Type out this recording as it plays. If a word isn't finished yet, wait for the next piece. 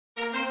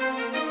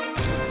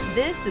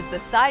This is the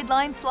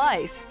Sideline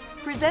Slice,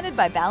 presented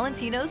by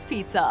Valentino's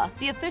Pizza,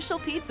 the official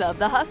pizza of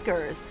the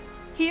Huskers.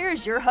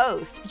 Here's your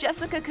host,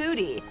 Jessica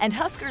Cootie, and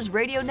Huskers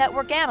Radio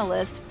Network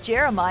analyst,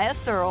 Jeremiah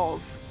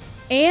Searles.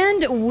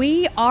 And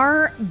we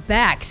are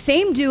back.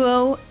 Same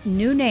duo,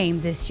 new name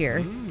this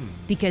year,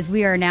 because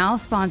we are now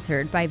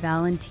sponsored by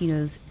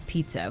Valentino's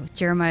Pizza.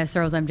 Jeremiah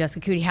Searles, I'm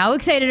Jessica Cootie. How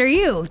excited are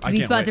you to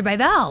be sponsored by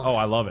Val's? Oh,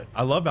 I love it.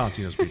 I love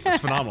Valentino's Pizza. It's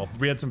phenomenal.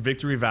 We had some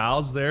victory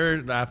vows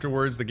there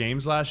afterwards, the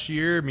games last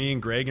year. Me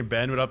and Greg and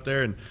Ben went up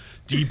there and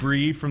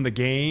debrief from the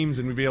games,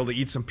 and we'd be able to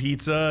eat some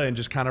pizza and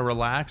just kind of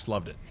relax.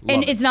 Loved it.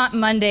 And it's not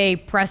Monday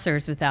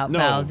pressers without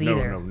Val's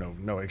either.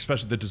 No.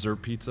 Especially the dessert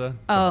pizza.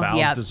 Oh, the Val's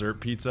yeah.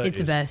 dessert pizza It's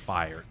is the best.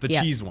 fire. The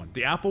cheese one.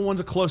 The apple one's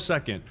a close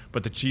second,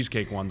 but the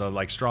cheesecake one, the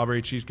like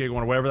strawberry cheesecake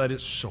one or whatever that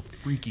is, so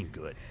freaking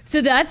good.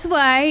 So that's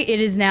why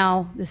it is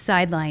now the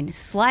Sideline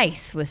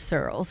Slice with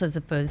Searles as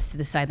opposed to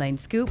the Sideline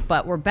Scoop.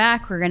 But we're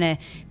back. We're going to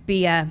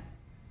be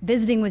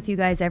visiting with you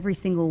guys every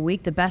single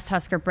week. The best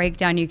Husker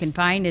breakdown you can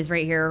find is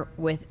right here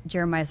with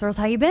Jeremiah Searles.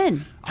 How you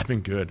been? I've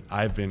been good.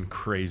 I've been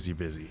crazy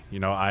busy.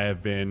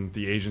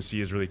 The agency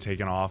has really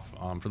taken off.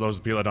 For those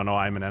people that don't know,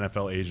 I'm an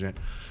NFL agent.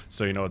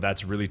 So,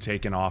 that's really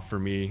taken off for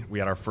me. We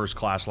had our first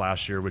class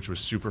last year, which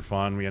was super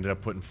fun. We ended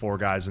up putting 4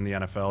 guys in the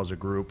NFL as a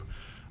group.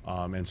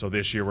 And so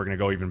this year we're going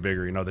to go even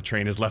bigger. The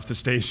train has left the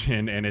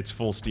station and it's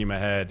full steam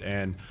ahead.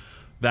 And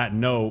that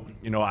note,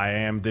 I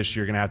am this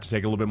year going to have to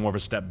take a little bit more of a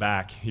step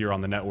back here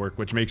on the network,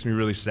 which makes me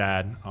really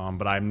sad.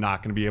 But I'm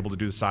not going to be able to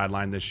do the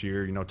sideline this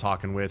year.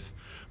 Talking with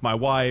my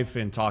wife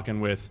and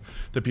talking with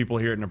the people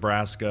here at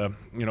Nebraska,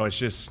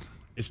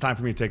 it's time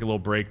for me to take a little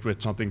break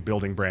with something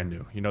building brand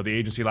new. The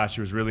agency last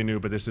year was really new,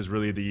 but this is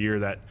really the year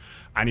that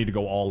I need to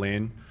go all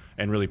in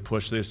and really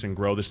push this and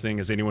grow this thing.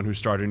 As anyone who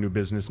started a new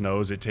business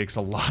knows, it takes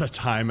a lot of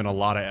time and a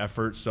lot of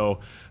effort. So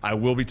I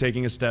will be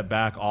taking a step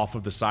back off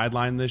of the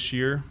sideline this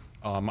year.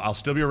 I'll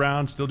still be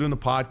around, still doing the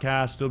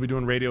podcast, still be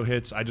doing radio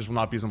hits. I just will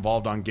not be as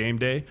involved on game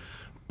day.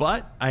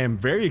 But I am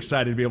very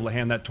excited to be able to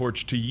hand that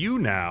torch to you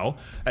now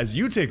as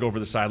you take over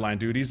the sideline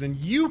duties and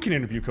you can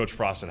interview Coach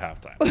Frost at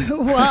halftime.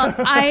 Well,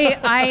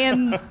 I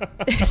am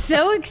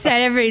so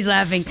excited. Everybody's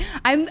laughing.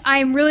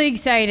 I'm really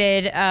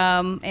excited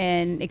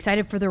and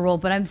excited for the role,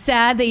 but I'm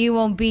sad that you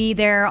won't be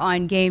there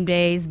on game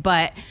days.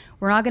 But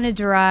we're not going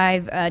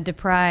to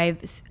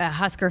deprive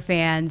Husker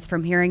fans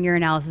from hearing your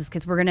analysis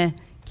because we're going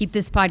to keep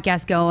this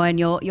podcast going.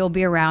 You'll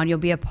be around. You'll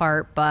be a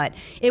part, but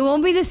it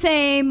won't be the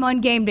same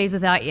on game days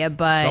without you.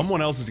 But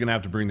someone else is going to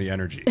have to bring the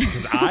energy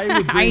because I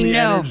would bring the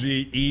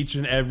energy each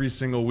and every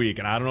single week.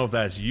 And I don't know if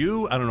that's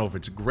you. I don't know if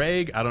it's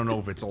Greg. I don't know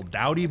if it's old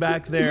Dowdy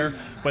back there.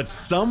 But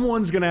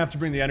someone's going to have to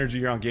bring the energy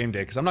here on game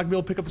day because I'm not going to be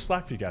able to pick up the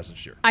slack for you guys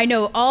this year. I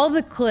know all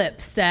the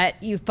clips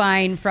that you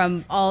find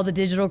from all the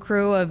digital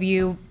crew of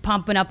you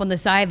pumping up on the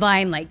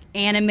sideline, like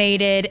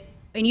animated.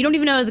 And you don't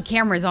even know the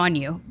camera's on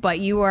you, but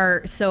you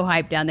are so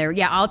hyped down there.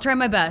 Yeah, I'll try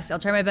my best. I'll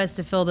try my best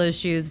to fill those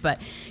shoes,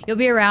 but you'll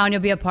be around, you'll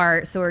be a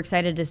part. So we're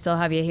excited to still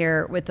have you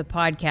here with the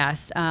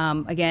podcast.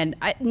 Again,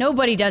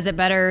 nobody does it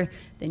better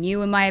than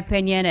you, in my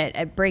opinion,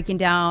 at breaking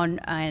down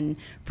and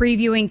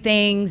previewing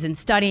things and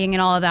studying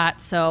and all of that.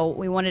 So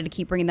we wanted to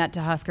keep bringing that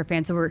to Husker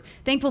fans. So we're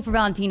thankful for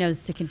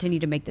Valentino's to continue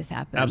to make this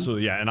happen.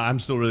 Absolutely, yeah. And I'm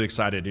still really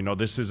excited.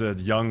 This is a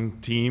young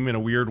team in a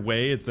weird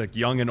way. It's like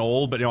young and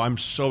old, but I'm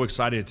so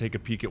excited to take a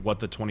peek at what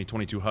the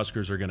 2022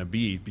 Huskers are going to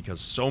be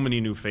because so many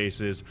new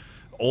faces.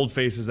 Old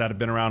faces that have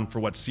been around for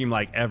what seemed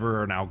like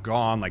ever are now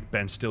gone. Like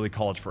Ben Stille,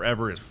 college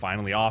forever, is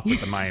finally off with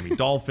the Miami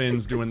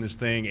Dolphins doing this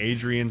thing.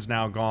 Adrian's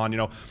now gone.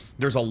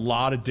 There's a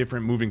lot of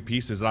different moving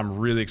pieces that I'm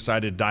really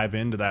excited to dive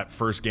into that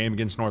first game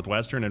against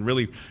Northwestern and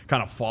really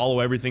kind of follow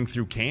everything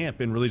through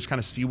camp and really just kind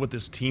of see what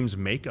this team's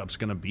makeup's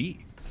going to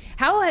be.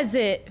 How has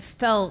it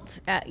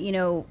felt,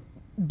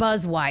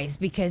 buzz-wise?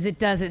 Because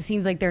it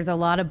seems like there's a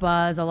lot of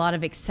buzz, a lot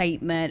of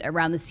excitement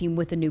around the team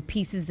with the new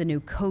pieces, the new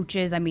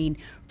coaches. I mean,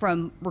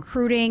 from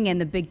recruiting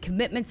and the big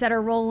commitments that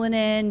are rolling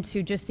in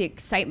to just the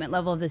excitement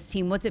level of this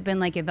team. What's it been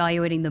like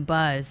evaluating the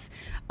buzz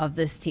of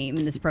this team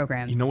and this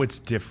program? It's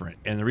different.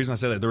 And the reason I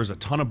say that, there was a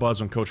ton of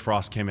buzz when Coach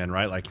Frost came in,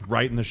 right? Like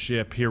righting the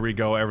ship, here we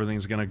go,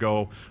 everything's going to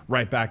go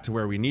right back to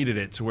where we needed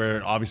it, to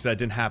where obviously that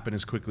didn't happen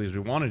as quickly as we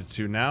wanted it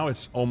to. Now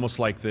it's almost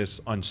like this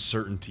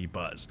uncertainty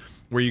buzz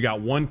where you got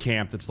one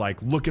camp that's like,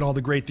 look at all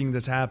the great things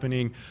that's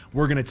happening.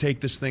 We're going to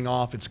take this thing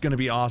off. It's going to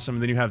be awesome.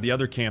 And then you have the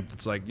other camp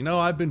that's like,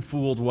 I've been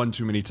fooled one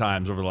too many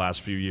times over the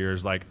last few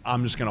years. Like,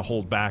 I'm just going to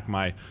hold back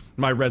my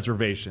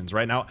reservations.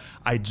 Right now,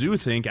 I do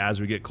think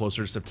as we get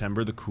closer to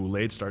September, the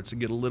Kool-Aid starts to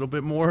get a little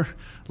bit more,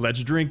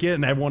 let's drink it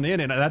and everyone in.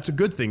 And that's a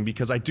good thing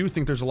because I do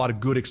think there's a lot of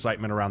good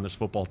excitement around this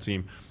football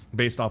team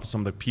based off of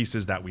some of the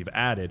pieces that we've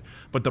added.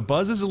 But the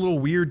buzz is a little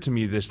weird to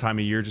me this time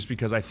of year just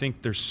because I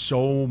think there's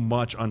so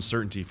much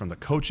uncertainty from the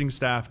coaching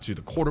staff to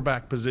the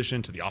quarterback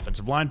position to the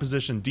offensive line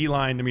position,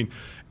 D-line. I mean,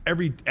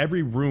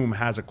 every room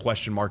has a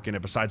question mark in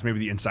it besides maybe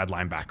the inside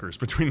linebackers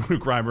between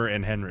Luke Reimer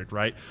and Henrik,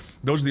 right?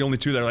 Those are the only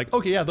two that are like,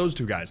 okay, yeah, those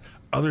two guys.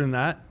 Other than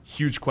that,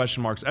 huge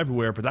question marks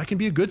everywhere, but that can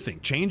be a good thing.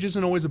 Change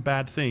isn't always a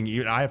bad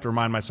thing. I have to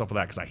remind myself of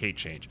that because I hate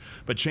change.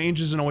 But change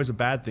isn't always a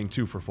bad thing,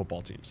 too, for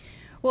football teams.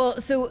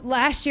 Well, so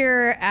last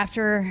year,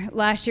 after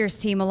last year's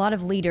team, a lot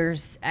of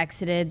leaders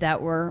exited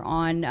that were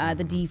on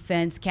the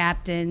defense,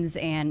 captains,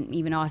 and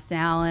even Austin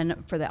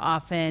Allen for the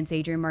offense,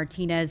 Adrian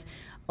Martinez.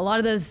 A lot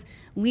of those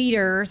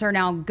leaders are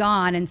now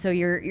gone, and so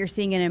you're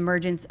seeing an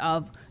emergence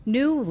of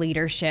new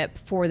leadership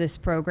for this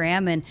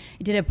program. And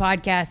I did a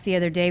podcast the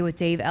other day with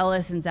Dave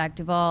Ellis and Zach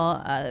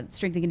Duvall,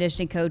 strength and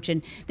conditioning coach,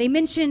 and they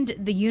mentioned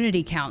the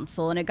Unity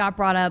Council, and it got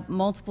brought up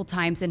multiple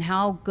times and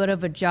how good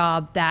of a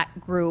job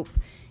that group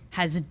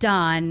has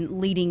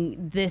done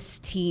leading this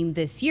team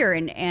this year.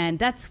 And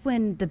that's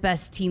when the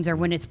best teams are,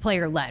 when it's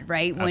player led,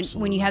 right?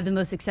 When you have the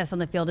most success on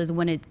the field is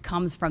when it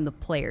comes from the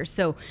players.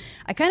 So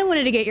I kind of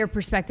wanted to get your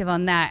perspective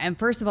on that. And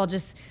first of all,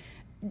 just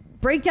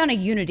break down a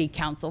Unity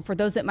Council for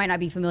those that might not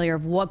be familiar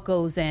of what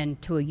goes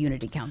into a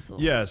Unity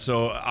Council. Yeah,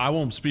 so I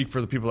won't speak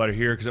for the people that are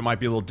here because it might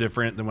be a little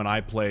different than when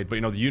I played.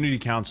 But, the Unity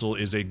Council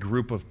is a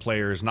group of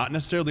players, not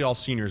necessarily all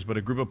seniors, but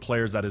a group of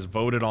players that is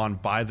voted on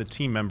by the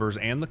team members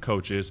and the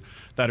coaches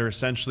that are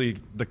essentially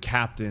the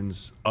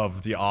captains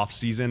of the off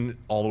season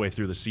all the way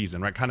through the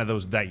season, right? Kind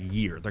of that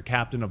year. They're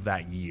captain of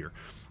that year.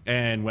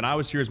 And when I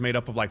was here, it was made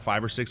up of like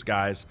 5 or 6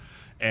 guys.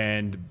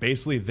 And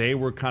basically, they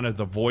were kind of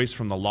the voice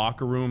from the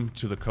locker room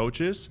to the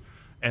coaches.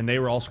 And they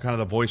were also kind of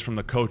the voice from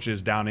the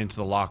coaches down into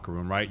the locker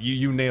room, right?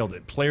 You nailed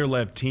it.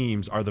 Player-led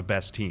teams are the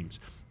best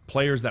teams.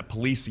 Players that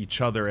police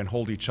each other and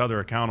hold each other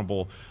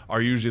accountable are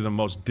usually the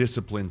most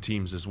disciplined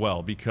teams as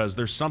well, because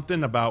there's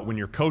something about when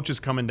your coach is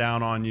coming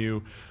down on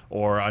you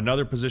or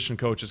another position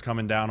coach is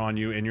coming down on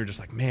you and you're just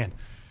like, man,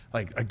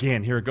 like,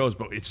 again, here it goes.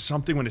 But it's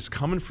something when it's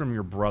coming from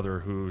your brother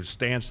who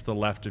stands to the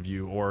left of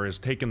you or is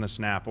taking the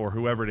snap or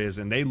whoever it is,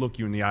 and they look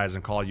you in the eyes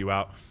and call you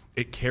out,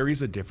 it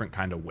carries a different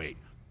kind of weight.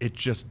 It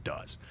just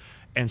does.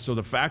 And so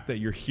the fact that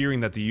you're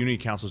hearing that the Unity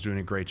Council is doing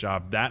a great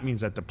job, that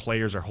means that the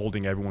players are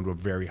holding everyone to a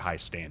very high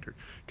standard.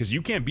 Because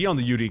you can't be on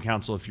the Unity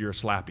Council if you're a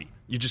slappy.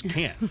 You just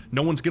can't.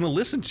 No one's going to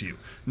listen to you.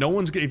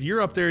 If you're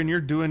up there and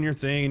you're doing your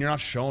thing and you're not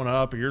showing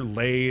up or you're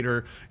late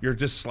or you're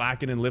just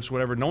slacking in lifts,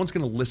 whatever, no one's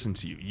going to listen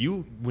to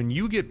you. When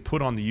you get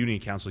put on the Unity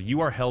Council,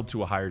 you are held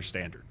to a higher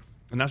standard.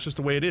 And that's just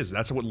the way it is.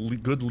 That's what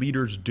good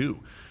leaders do.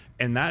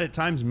 And that at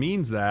times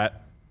means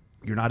that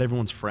you're not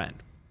everyone's friend.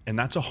 And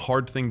that's a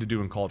hard thing to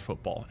do in college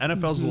football.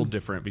 NFL is a little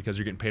different because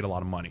you're getting paid a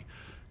lot of money.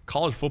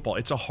 College football,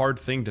 it's a hard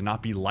thing to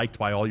not be liked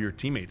by all your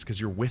teammates because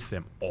you're with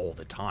them all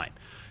the time.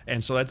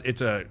 And so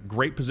it's a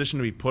great position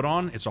to be put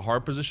on. It's a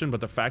hard position,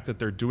 but the fact that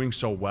they're doing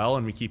so well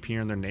and we keep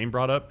hearing their name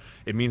brought up,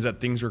 it means that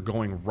things are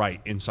going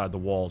right inside the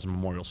walls of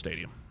Memorial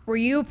Stadium. Were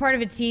you a part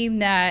of a team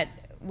that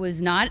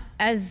was not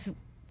as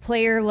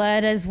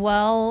player-led as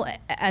well,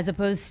 as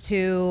opposed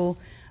to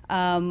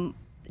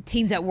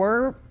teams that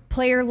were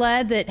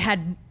player-led that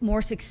had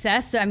more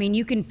success? I mean,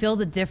 you can feel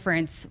the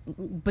difference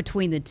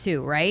between the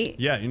two, right?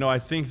 Yeah, I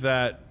think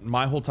that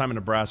my whole time in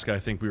Nebraska, I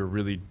think we were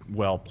really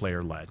well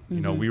player-led.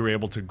 We were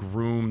able to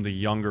groom the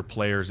younger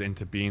players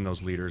into being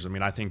those leaders. I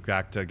mean, I think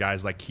back to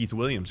guys like Keith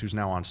Williams, who's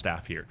now on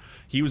staff here.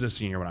 He was a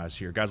senior when I was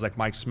here. Guys like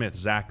Mike Smith,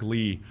 Zach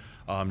Lee,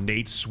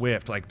 Nate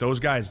Swift, like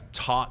those guys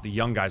taught the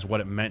young guys what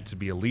it meant to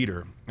be a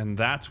leader. And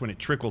that's when it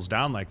trickles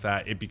down like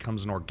that, it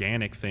becomes an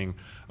organic thing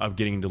of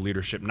getting into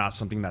leadership, not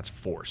something that's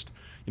forced.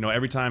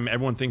 Every time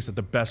everyone thinks that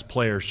the best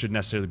player should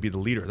necessarily be the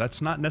leader.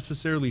 That's not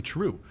necessarily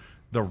true.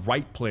 The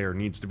right player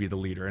needs to be the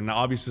leader. And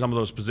obviously some of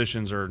those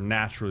positions are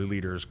naturally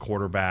leaders,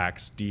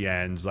 quarterbacks,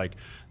 DNs, like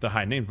the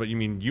high names. But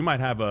you might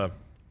have a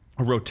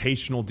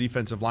rotational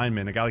defensive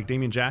lineman, a guy like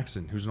Damian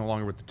Jackson, who's no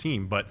longer with the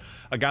team, but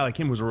a guy like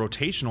him was a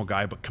rotational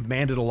guy, but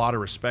commanded a lot of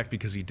respect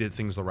because he did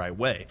things the right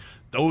way.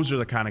 Those are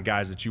the kind of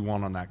guys that you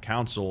want on that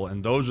council,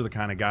 and those are the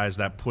kind of guys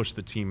that push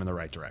the team in the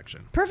right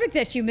direction. Perfect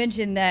that you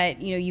mentioned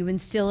that, you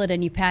instill it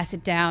and you pass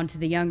it down to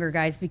the younger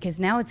guys, because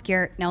now it's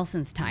Garrett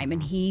Nelson's time,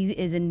 and he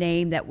is a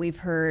name that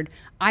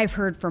I've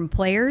heard from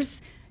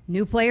players,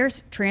 new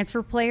players,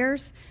 transfer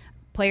players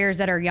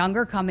that are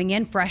younger coming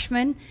in,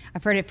 freshmen.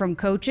 I've heard it from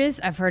coaches.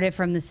 I've heard it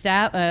from the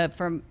staff,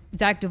 from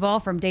Zach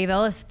Duvall, from Dave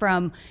Ellis,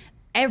 from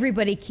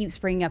everybody keeps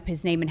bringing up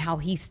his name and how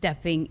he's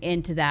stepping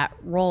into that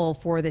role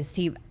for this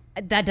team.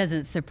 That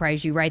doesn't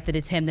surprise you, right? That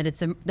it's him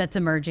that's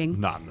emerging?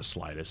 Not in the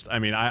slightest. I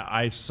mean,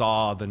 I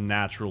saw the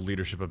natural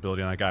leadership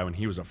ability on that guy when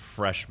he was a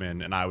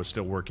freshman and I was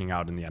still working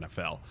out in the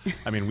NFL.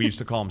 I mean, we used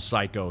to call him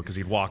Psycho because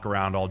he'd walk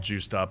around all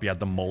juiced up. He had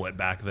the mullet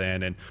back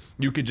then, and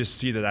you could just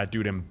see that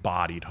dude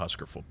embodied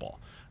Husker football.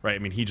 Right? I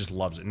mean, he just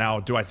loves it. Now,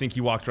 do I think he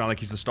walked around like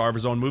he's the star of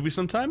his own movie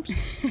sometimes?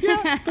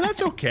 Yeah, but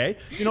that's okay.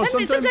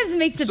 Sometimes it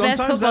makes the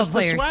best football that's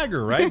players. The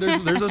swagger, right?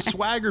 There's a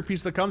swagger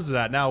piece that comes to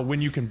that. Now, when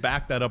you can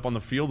back that up on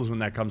the field is when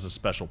that comes a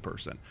special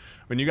person.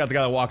 When you got the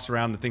guy that walks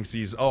around that thinks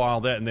he's,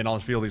 all that, and then on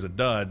the field he's a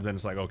dud, then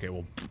it's like, okay,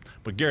 well,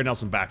 but Garrett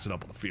Nelson backs it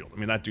up on the field. I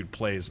mean, that dude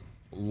plays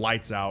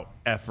lights out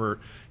effort.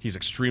 He's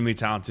extremely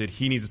talented.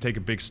 He needs to take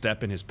a big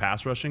step in his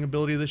pass rushing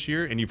ability this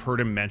year, and you've heard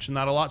him mention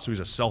that a lot, so he's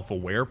a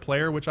self-aware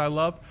player, which I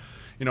love.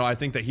 I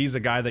think that he's a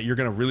guy that you're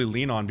going to really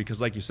lean on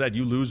because, like you said,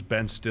 you lose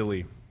Ben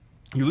Stilley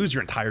you lose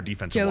your entire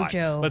defensive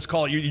line. Let's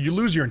call it, you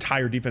lose your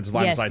entire defensive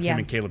line besides him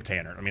and Caleb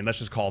Tanner. I mean, let's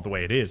just call it the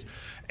way it is.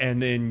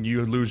 And then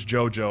you lose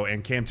JoJo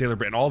and Cam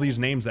Taylor-Britt and all these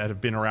names that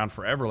have been around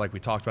forever, like we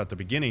talked about at the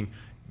beginning.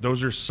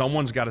 Those are,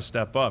 someone's got to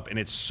step up, and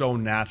it's so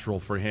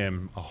natural for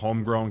him, a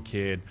homegrown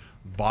kid,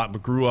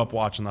 grew up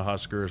watching the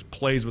Huskers,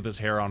 plays with his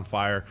hair on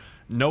fire.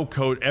 No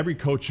coach, every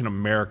coach in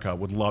America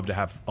would love to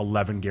have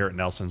 11 Garrett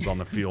Nelsons on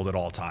the field at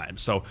all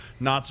times. So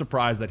not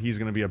surprised that he's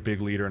going to be a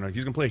big leader, and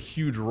he's going to play a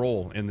huge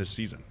role in this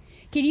season.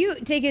 Can you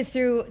take us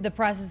through the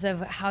process of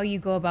how you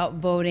go about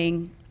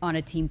voting on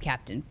a team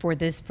captain for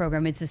this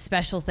program? It's a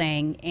special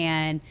thing,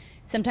 and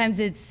sometimes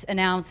it's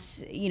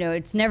announced,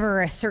 it's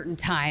never a certain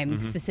time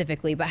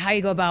specifically, but how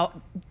you go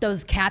about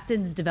those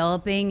captains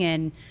developing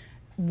and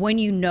when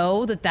you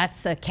know that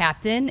that's a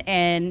captain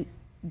and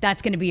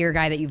that's going to be your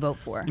guy that you vote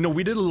for.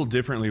 We did a little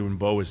differently when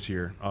Bo was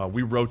here.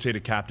 We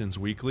rotated captains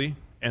weekly.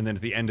 And then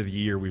at the end of the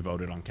year, we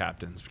voted on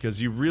captains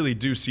because you really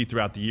do see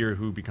throughout the year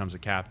who becomes a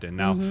captain.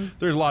 Now,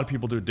 there's a lot of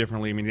people do it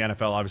differently. I mean, the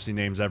NFL obviously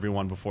names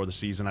everyone before the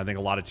season. I think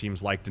a lot of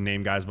teams like to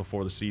name guys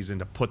before the season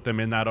to put them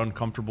in that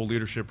uncomfortable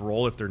leadership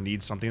role if there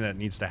needs something that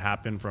needs to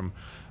happen from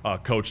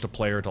coach to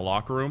player to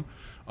locker room.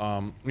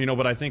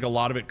 But I think a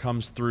lot of it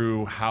comes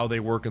through how they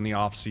work in the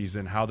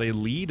offseason, how they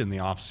lead in the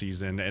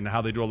offseason, and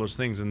how they do all those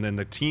things. And then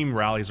the team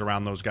rallies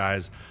around those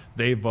guys.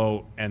 They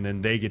vote, and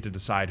then they get to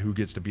decide who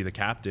gets to be the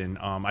captain.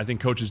 I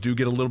think coaches do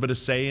get a little bit of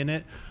say in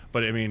it,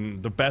 but, I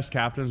mean, the best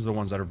captains are the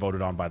ones that are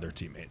voted on by their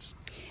teammates.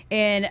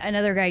 And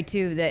another guy,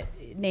 too, that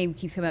name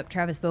keeps coming up,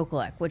 Travis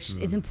Vokolek, which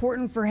is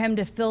important for him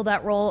to fill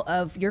that role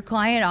of your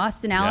client.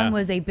 Austin Allen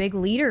was a big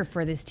leader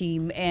for this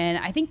team, and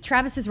I think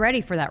Travis is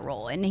ready for that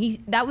role. And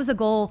that was a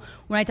goal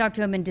when I talked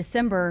to him in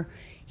December.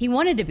 He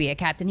wanted to be a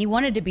captain. He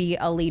wanted to be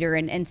a leader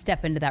and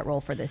step into that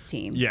role for this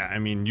team. Yeah, I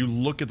mean, you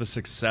look at the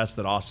success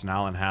that Austin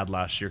Allen had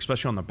last year,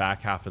 especially on the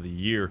back half of the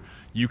year,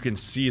 you can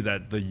see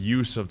that the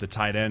use of the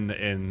tight end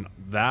in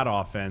that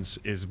offense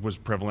was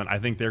prevalent. I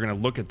think they're going to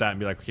look at that and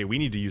be like, okay, we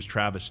need to use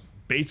Travis,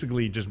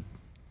 basically just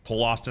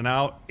pull Austin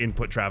out,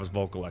 input Travis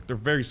Vokolek. They're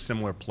very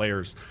similar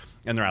players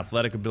and their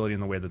athletic ability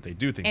and the way that they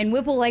do things. And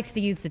Whipple likes to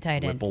use the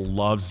tight end. Whipple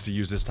loves to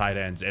use his tight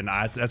ends, and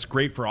that's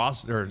great for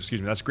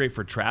that's great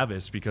for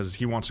Travis because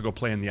he wants to go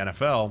play in the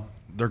NFL.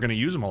 They're going to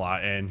use him a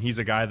lot, and he's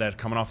a guy that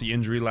coming off the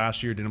injury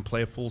last year, didn't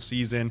play a full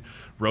season,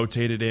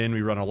 rotated in.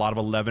 We run a lot of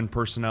 11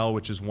 personnel,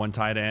 which is one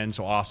tight end.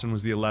 So Austin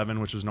was the 11,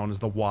 which was known as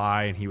the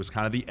Y, and he was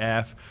kind of the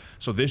F.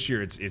 So this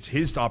year, it's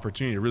his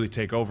opportunity to really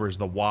take over as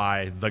the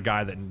Y, the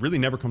guy that really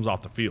never comes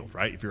off the field,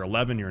 right? If you're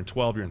 11, you're in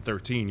 12, you're in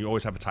 13, you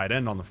always have a tight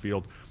end on the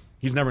field.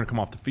 He's never going to come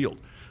off the field,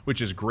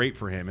 which is great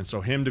for him. And so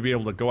him to be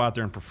able to go out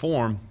there and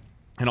perform,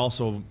 and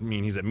also, I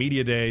mean, he's at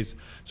media days.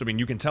 So, I mean,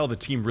 you can tell the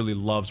team really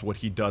loves what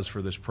he does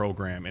for this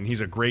program. And he's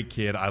a great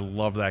kid. I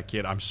love that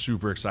kid. I'm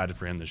super excited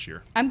for him this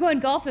year. I'm going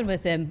golfing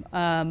with him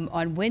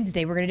on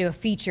Wednesday. We're going to do a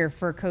feature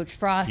for Coach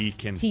Frost's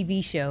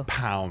TV show.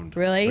 Pound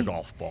the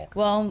golf ball.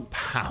 Well,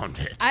 pound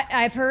it.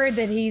 I've heard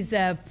that he's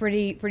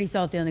pretty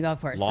salty on the golf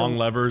course. Long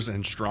levers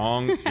and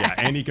strong. Yeah,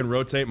 and he can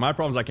rotate. My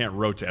problem is I can't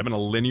rotate. I've been a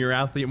linear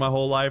athlete my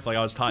whole life. Like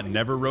I was taught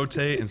never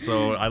rotate. And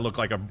so I look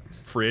like a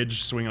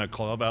fridge swinging a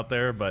club out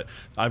there, but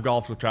I've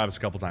golfed with Travis a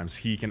couple times.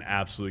 He can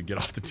absolutely get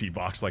off the tee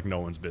box like no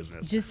one's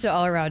business. Just an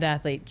all-around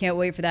athlete. Can't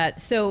wait for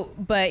that. So,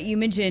 but you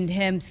mentioned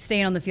him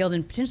staying on the field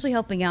and potentially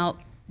helping out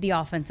the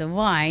offensive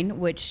line,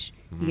 which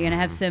you're going to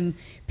have some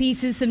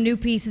new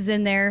pieces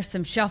in there,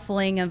 some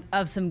shuffling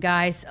of some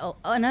guys,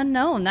 an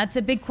unknown. That's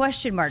a big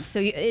question mark. So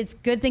it's a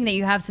good thing that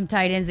you have some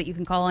tight ends that you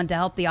can call on to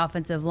help the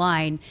offensive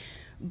line.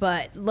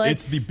 But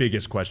it's the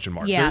biggest question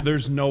mark. Yeah.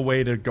 There's no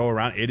way to go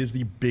around. It is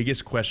the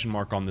biggest question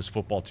mark on this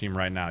football team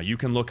right now. You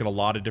can look at a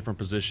lot of different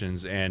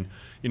positions, and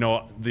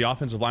the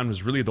offensive line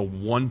was really the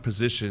one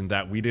position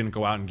that we didn't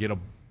go out and get a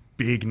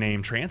big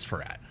name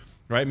transfer at.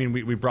 Right? I mean,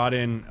 we brought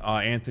in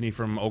Anthony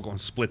from Oklahoma,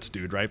 splits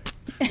dude, right?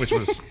 Which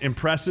was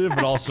impressive,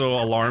 but also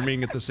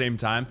alarming at the same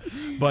time.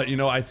 But,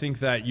 I think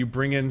that you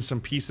bring in some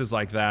pieces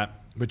like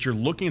that, but you're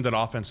looking at that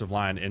offensive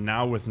line, and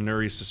now with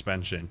Nuri's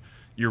suspension,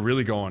 you're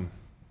really going,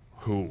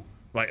 who?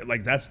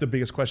 Like that's the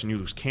biggest question. You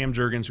lose Cam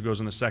Jurgens, who goes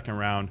in the second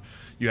round.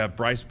 You have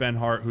Bryce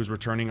Benhart, who's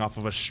returning off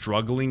of a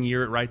struggling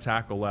year at right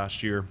tackle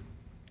last year.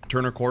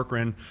 Turner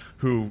Corcoran,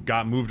 who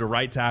got moved to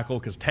right tackle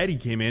because Teddy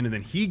came in and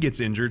then he gets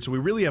injured. So we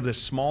really have this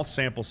small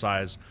sample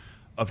size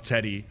of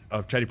Teddy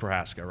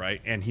Prohaska,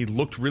 right? And he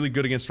looked really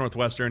good against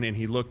Northwestern, and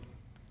he looked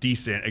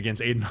decent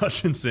against Aiden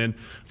Hutchinson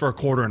for a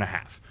quarter and a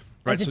half.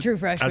 Right? As a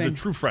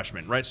true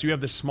freshman, right? So you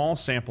have this small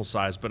sample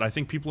size, but I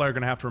think people are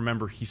going to have to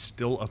remember he's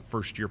still a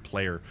first-year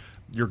player.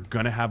 You're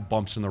going to have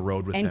bumps in the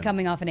road with him. And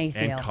coming off an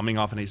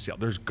ACL.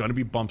 There's going to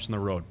be bumps in the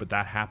road, but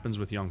that happens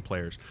with young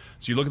players.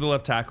 So you look at the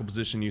left tackle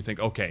position, you think,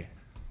 okay,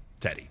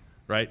 Teddy,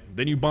 right?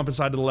 Then you bump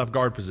inside to the left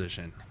guard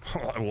position.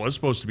 It was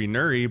supposed to be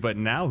Nuri, but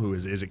now who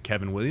is it? Is it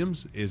Kevin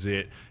Williams? Is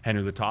it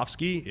Henry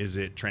Lutovsky? Is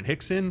it Trent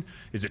Hickson?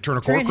 Is it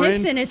Turner Corcoran? Trent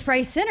Hickson is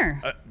Bryce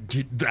Center.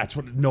 That's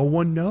what no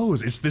one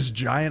knows. It's this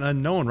giant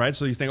unknown, right?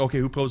 So you think, okay,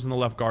 who goes in the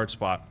left guard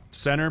spot?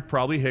 Center,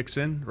 probably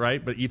Hickson,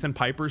 right? But Ethan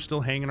Piper's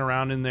still hanging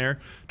around in there.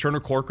 Turner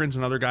Corcoran's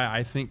another guy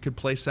I think could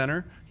play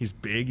center. He's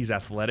big, he's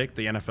athletic.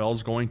 The NFL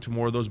is going to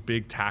more of those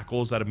big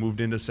tackles that have moved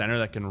into center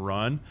that can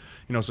run.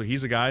 So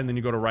he's a guy. And then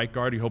you go to right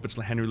guard, you hope it's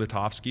Henry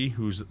Lutovsky,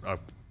 who's a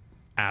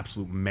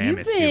absolute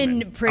mammoth. You've been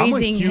human. praising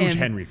I'm a huge him.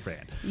 Henry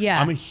fan. Yeah.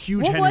 I'm a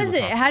huge What Henry was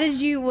it?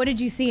 Lutovsky. What did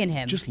you see in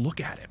him? Just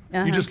look at him.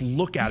 You just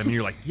look at him and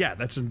you're like, yeah,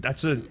 that's an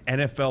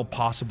NFL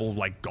possible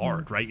like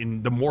guard, right?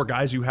 And the more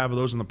guys you have of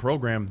those in the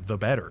program, the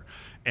better.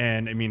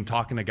 And I mean,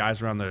 talking to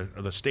guys around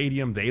the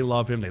stadium, they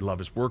love him. They love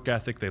his work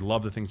ethic. They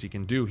love the things he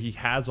can do. He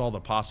has all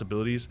the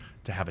possibilities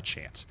to have a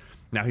chance.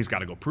 Now he's got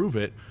to go prove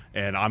it,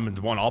 and I'm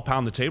the one. I'll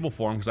pound the table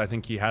for him because I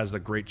think he has the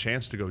great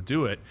chance to go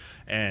do it.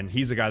 And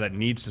he's a guy that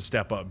needs to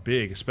step up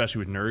big, especially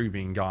with Nuri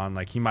being gone.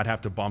 Like he might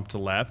have to bump to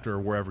left or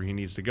wherever he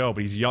needs to go,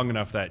 but he's young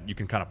enough that you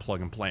can kind of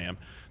plug and play him.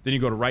 Then you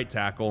go to right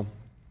tackle.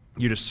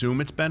 You'd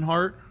assume it's Ben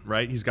Hart,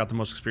 right? He's got the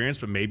most experience,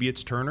 but maybe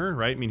it's Turner,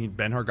 right? I mean,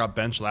 Ben Hart got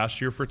benched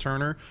last year for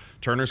Turner.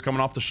 Turner's coming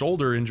off the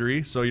shoulder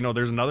injury. So,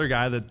 there's another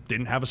guy that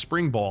didn't have a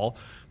spring ball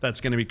that's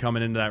going to be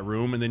coming into that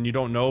room. And then you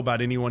don't know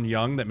about anyone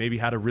young that maybe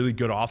had a really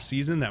good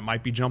offseason that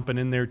might be jumping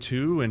in there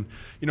too. And,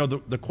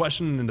 the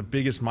question and the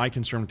biggest, my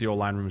concern with the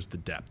O-line room is the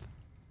depth.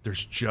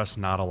 There's just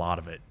not a lot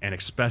of it. And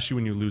especially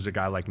when you lose a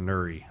guy like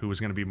Nuri, who is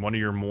going to be one of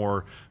your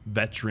more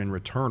veteran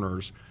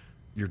returners,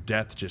 your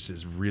depth just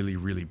is really,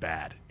 really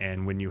bad.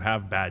 And when you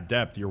have bad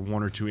depth, you're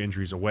one or two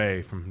injuries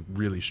away from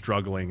really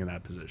struggling in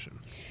that position.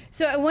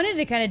 So I wanted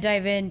to kind of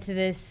dive into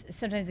this.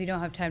 Sometimes we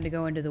don't have time to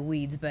go into the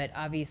weeds, but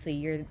obviously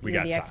you're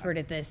the expert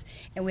at this,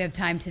 and we have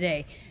time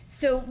today.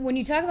 So when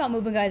you talk about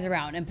moving guys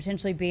around and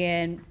potentially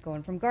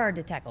going from guard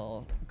to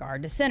tackle,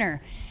 guard to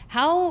center,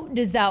 how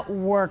does that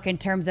work in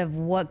terms of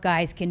what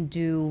guys can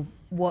do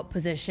what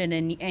position,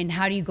 and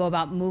how do you go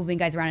about moving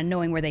guys around and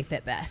knowing where they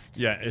fit best?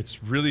 Yeah, it's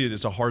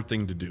a hard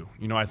thing to do.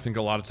 I think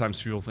a lot of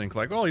times people think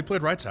like, oh, he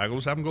played right tackle,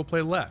 just have him go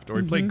play left. Or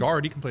he played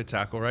guard, he can play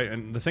tackle, right?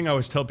 And the thing I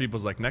always tell people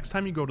is like, next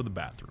time you go to the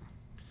bathroom,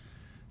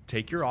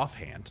 take your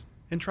offhand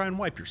and try and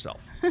wipe yourself.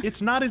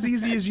 It's not as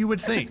easy as you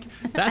would think.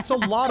 That's a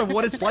lot of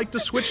what it's like to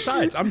switch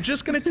sides. I'm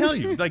just going to tell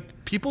you,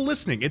 like people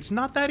listening, it's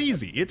not that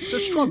easy. It's a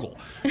struggle.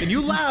 And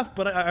you laugh,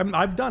 but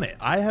I've done it.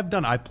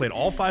 I've played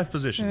all 5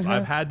 positions.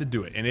 I've had to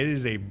do it. And it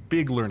is a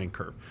big learning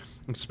curve,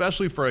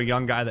 especially for a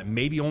young guy that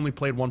maybe only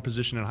played one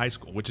position in high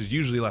school, which is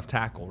usually left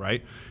tackle,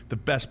 right? The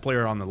best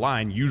player on the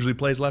line usually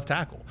plays left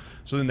tackle.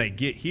 So then they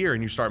get here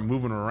and you start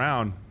moving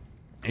around.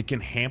 It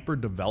can hamper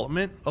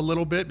development a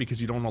little bit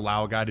because you don't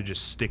allow a guy to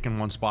just stick in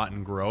one spot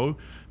and grow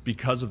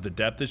because of the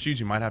depth issues.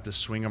 You might have to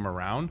swing him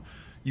around.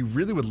 You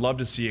really would love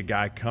to see a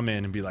guy come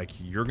in and be like,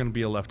 you're going to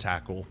be a left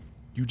tackle.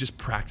 You just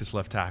practice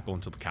left tackle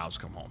until the cows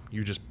come home.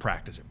 You just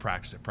practice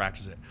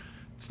it.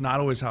 It's not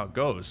always how it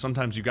goes.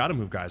 Sometimes you got to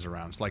move guys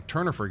around. It's like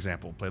Turner, for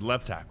example, played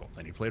left tackle.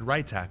 Then he played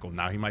right tackle.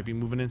 Now he might be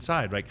moving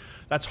inside. Like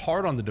that's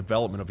hard on the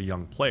development of a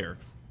young player.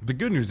 The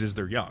good news is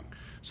they're young.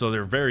 So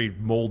they're very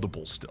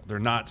moldable still. They're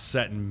not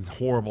set in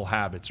horrible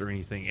habits or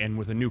anything. And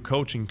with a new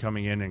coaching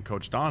coming in and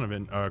Coach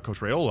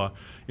Raiola,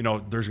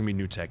 there's going to be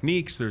new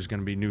techniques. There's going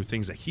to be new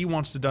things that he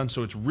wants to do.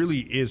 So it really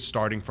is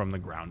starting from the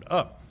ground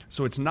up.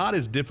 So it's not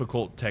as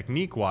difficult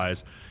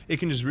technique-wise. It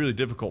can just be really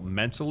difficult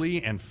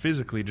mentally and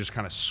physically just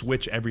kind of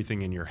switch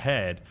everything in your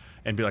head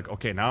and be like,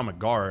 okay, now I'm a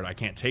guard. I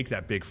can't take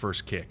that big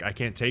first kick. I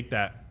can't take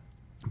that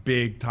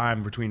big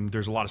time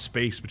there's a lot of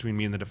space between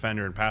me and the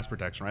defender and pass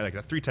protection, right? Like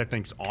that 3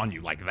 technique's on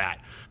you like that.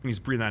 When he's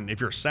breathing out,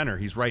 if you're a center,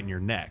 he's right in your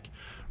neck,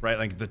 right?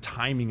 Like the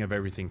timing of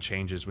everything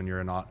changes when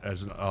you're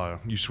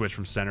you switch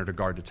from center to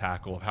guard to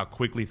tackle, of how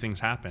quickly things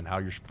happen, how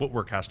your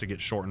footwork has to get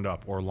shortened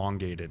up or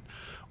elongated,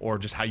 or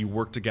just how you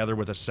work together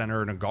with a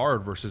center and a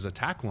guard versus a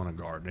tackle and a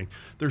guard. And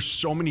there's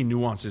so many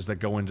nuances that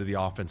go into the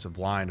offensive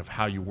line of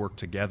how you work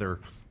together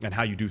and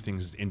how you do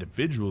things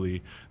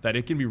individually that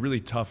it can be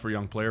really tough for a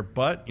young player.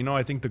 But,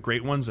 I think the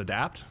great ones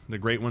adapt. The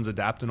great ones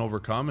adapt and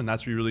overcome, and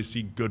that's where you really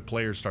see good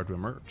players start to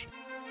emerge.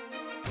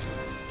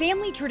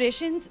 Family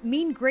traditions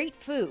mean great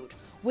food.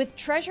 With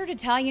treasured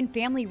Italian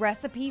family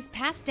recipes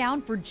passed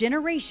down for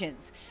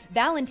generations,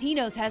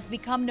 Valentino's has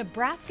become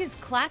Nebraska's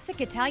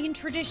classic Italian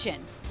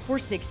tradition for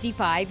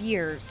 65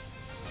 years.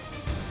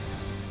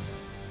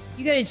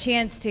 You got a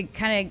chance to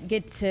kind of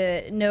get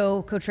to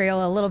know Coach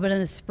Raiola a little bit in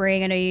the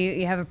spring. I know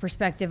you have a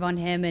perspective on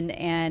him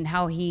and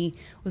how he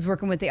was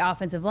working with the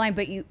offensive line,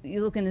 but you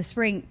look in the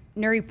spring,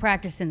 Nuri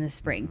practiced in the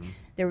spring. Mm-hmm.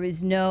 There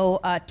was no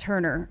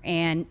Turner,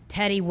 and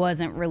Teddy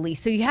wasn't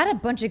released. So you had a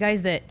bunch of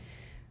guys that,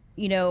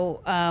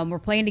 were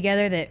playing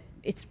together that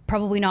it's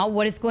probably not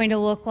what it's going to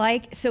look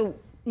like. So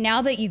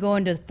now that you go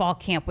into fall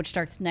camp, which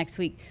starts next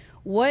week,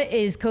 what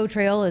is Coach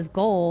Raiola's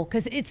goal?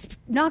 Because it's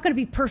not going to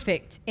be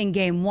perfect in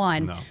game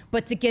one,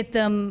 but to get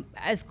them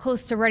as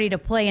close to ready to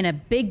play in a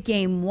big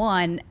game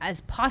one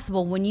as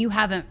possible when you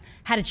haven't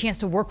had a chance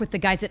to work with the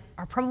guys that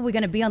are probably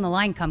going to be on the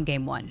line come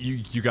game one.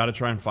 You got to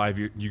try and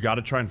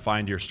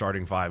find your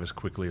starting 5 as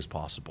quickly as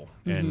possible.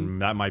 Mm-hmm.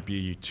 And that might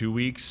be 2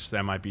 weeks,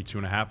 that might be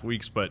 2.5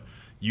 weeks, but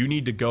you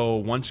need to go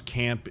once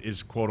camp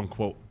is quote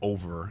unquote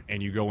over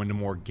and you go into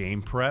more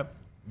game prep.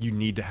 you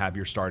need to have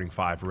your starting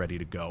 5 ready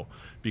to go,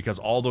 because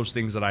all those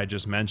things that I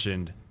just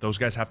mentioned, those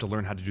guys have to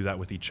learn how to do that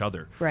with each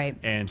other. Right.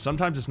 And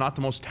sometimes it's not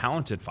the most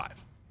talented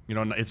 5. You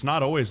know, it's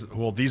not always,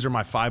 well, these are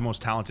my 5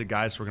 most talented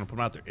guys, so we're going to put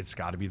them out there. It's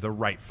got to be the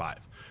right 5.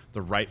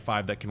 The right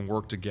 5 that can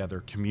work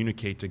together,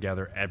 communicate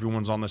together.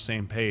 Everyone's on the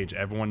same page.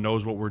 Everyone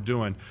knows what we're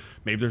doing.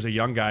 Maybe there's a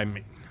young guy,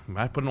 we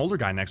might put an older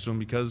guy next to him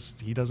because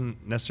he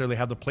doesn't necessarily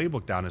have the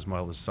playbook down as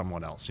well as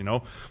someone else. You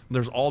know,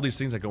 there's all these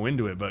things that go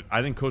into it. But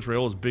I think Coach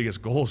Raiola's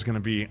biggest goal is going to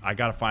be, I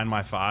got to find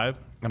my 5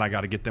 and I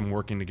got to get them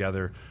working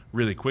together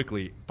really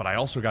quickly. But I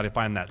also got to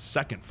find that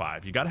second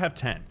 5. You got to have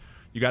 10.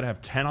 You got to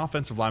have 10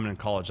 offensive linemen in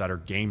college that are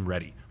game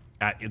ready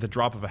at the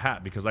drop of a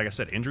hat, because like I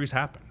said, injuries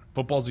happen.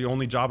 Football's the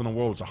only job in the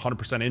world. It's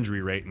 100%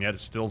 injury rate, and yet it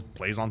still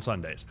plays on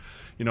Sundays.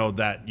 You know,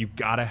 that you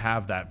got to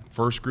have that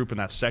first group and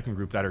that second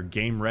group that are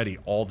game ready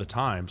all the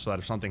time, so that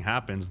if something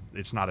happens,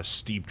 it's not a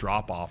steep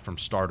drop off from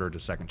starter to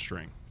second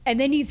string. And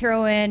then you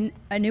throw in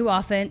a new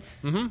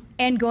offense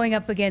and going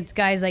up against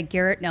guys like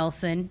Garrett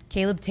Nelson,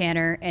 Caleb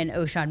Tanner, and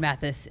O'Shawn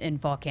Mathis in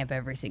fall camp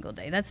every single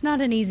day. That's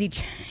not an easy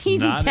task.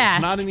 It's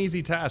not an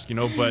easy task, you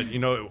know, but, you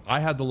know, I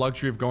had the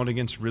luxury of going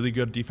against really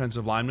good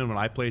defensive linemen when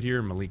I played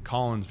here. Malik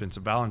Collins,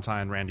 Vincent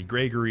Valentine, Randy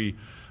Gregory,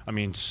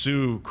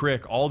 Sue,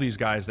 Crick, all these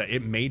guys, that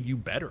it made you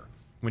better.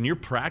 When you're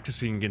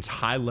practicing against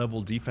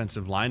high-level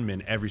defensive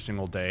linemen every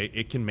single day,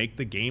 it can make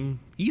the game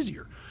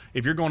easier.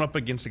 If you're going up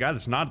against a guy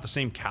that's not at the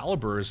same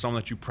caliber as someone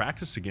that you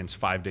practice against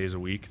 5 days a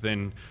week,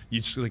 then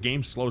the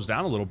game slows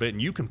down a little bit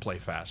and you can play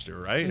faster,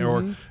 right?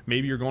 Or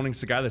maybe you're going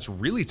against a guy that's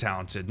really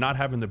talented. Not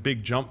having the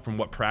big jump from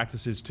what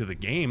practice is to the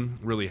game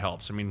really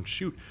helps.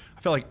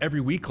 I feel like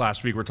every week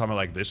last week we're talking about,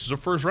 like, this is a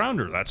first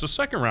rounder, that's a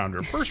second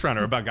rounder, first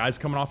rounder, about guys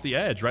coming off the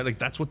edge, right? Like,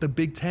 that's what the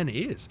Big Ten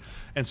is.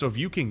 And so if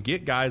you can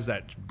get guys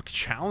that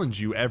challenge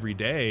you every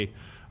day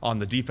on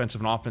the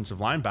defensive and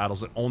offensive line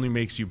battles, it only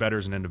makes you better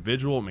as an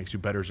individual, it makes you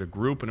better as a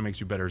group, and it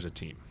makes you better as a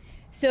team.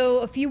 So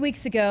a few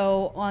weeks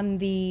ago on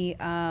the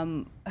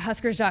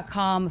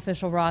Huskers.com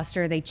official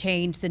roster, they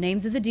changed the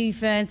names of the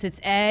defense. It's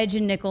edge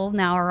and nickel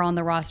now are on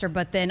the roster.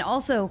 But then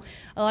also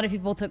a lot of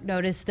people took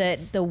notice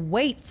that the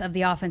weights of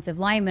the offensive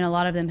linemen, a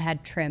lot of them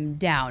had trimmed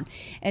down.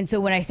 And so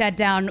when I sat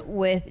down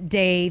with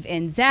Dave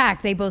and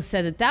Zach, they both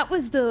said that that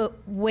was the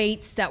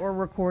weights that were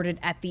recorded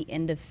at the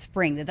end of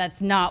spring,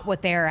 that's not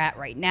what they're at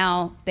right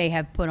now. They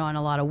have put on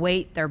a lot of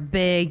weight. They're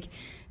big.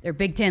 They're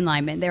Big Ten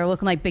linemen. They're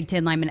looking like Big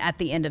Ten linemen at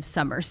the end of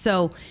summer.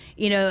 So,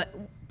 you know,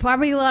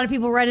 probably a lot of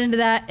people read into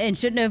that and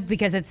shouldn't have,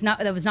 because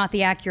that was not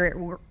the accurate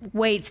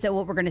weights that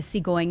what we're going to see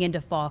going into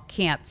fall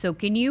camp. So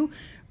can you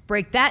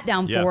break that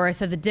down for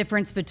us, of the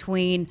difference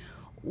between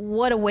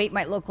what a weight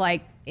might look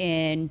like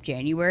in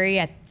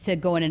January to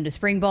going into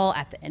spring ball,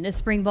 at the end of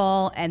spring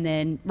ball, and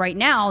then right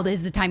now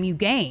is the time you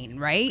gain,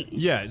 right?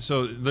 Yeah,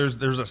 so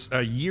there's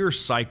a year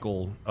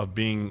cycle of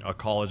being a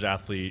college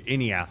athlete,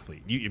 any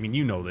athlete.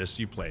 You know this,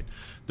 you played.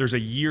 There's a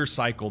year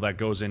cycle that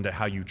goes into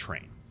how you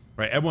train,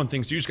 right? Everyone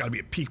thinks you just got to be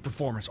at peak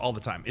performance all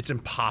the time. It's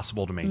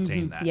impossible to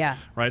maintain that,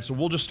 right? So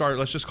we'll just start,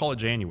 let's just call it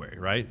January,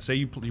 right?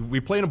 Say we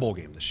play in a bowl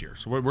game this year.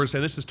 So we're going to say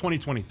this is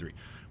 2023.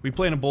 We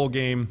play in a bowl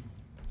game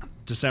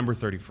December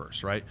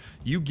 31st, right?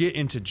 You get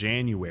into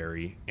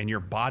January and your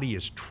body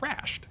is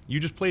trashed. You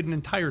just played an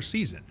entire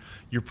season.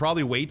 Your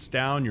probably weight's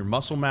down, your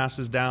muscle mass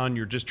is down,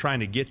 you're just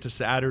trying to get to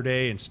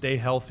Saturday and stay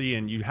healthy,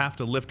 and you have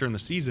to lift during the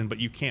season, but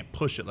you can't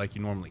push it like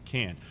you normally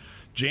can.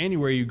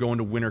 January, you go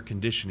into winter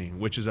conditioning,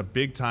 which is a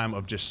big time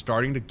of just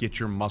starting to get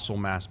your muscle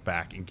mass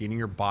back and getting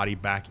your body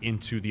back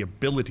into the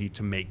ability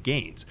to make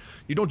gains.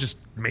 You don't just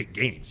make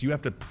gains. You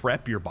have to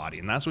prep your body,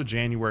 and that's what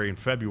January and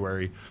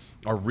February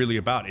are really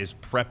about, is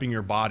prepping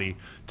your body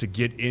to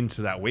get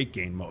into that weight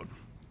gain mode.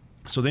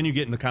 So then you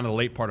get into kind of the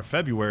late part of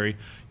February,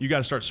 you got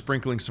to start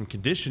sprinkling some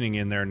conditioning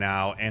in there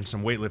now and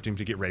some weightlifting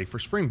to get ready for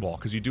spring ball,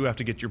 because you do have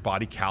to get your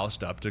body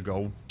calloused up to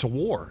go to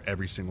war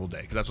every single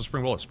day, because that's what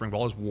spring ball is. Spring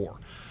ball is war.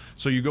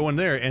 So you go in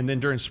there, and then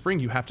during spring,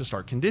 you have to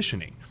start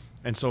conditioning.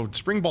 And so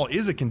spring ball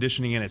is a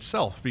conditioning in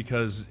itself,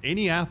 because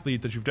any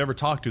athlete that you've ever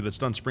talked to that's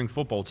done spring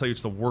football will tell you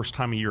it's the worst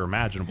time of year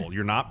imaginable.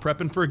 You're not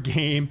prepping for a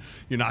game.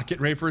 You're not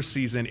getting ready for a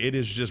season. It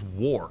is just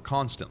war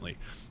constantly.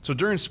 So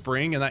during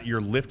spring, and that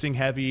you're lifting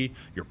heavy,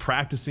 you're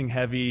practicing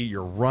heavy,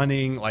 you're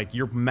running, like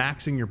you're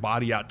maxing your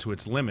body out to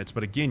its limits.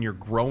 But again, you're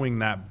growing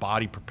that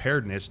body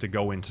preparedness to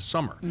go into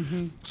summer.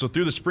 So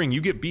through the spring,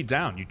 you get beat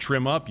down. You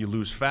trim up, you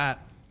lose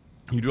fat.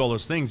 You do all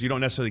those things. You don't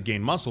necessarily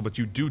gain muscle, but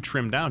you do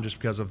trim down just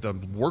because of the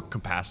work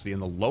capacity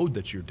and the load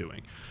that you're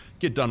doing.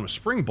 Get done with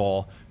spring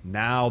ball,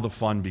 now the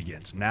fun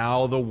begins.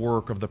 Now the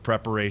work of the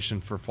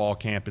preparation for fall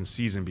camp and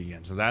season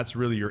begins. And that's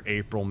really your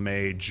April,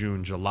 May,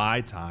 June,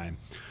 July time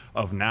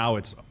of now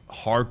it's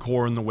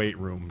hardcore in the weight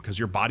room, because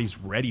your body's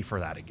ready for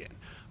that again.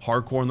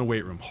 Hardcore in the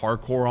weight room,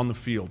 hardcore on the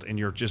field, and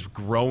you're just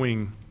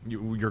growing.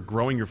 You're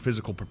growing your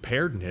physical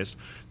preparedness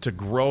to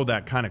grow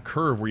that kind of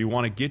curve where you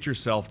want to get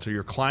yourself to,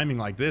 you're climbing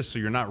like this, so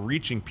you're not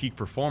reaching peak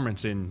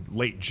performance in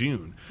late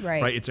June,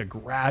 right? It's a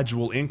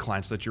gradual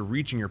incline so that you're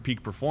reaching your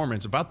peak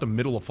performance about the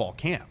middle of fall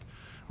camp,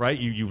 right?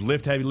 You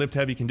lift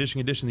heavy,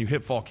 condition, you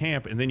hit fall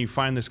camp, and then you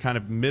find this kind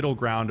of middle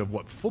ground of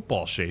what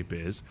football shape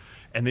is,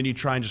 and then you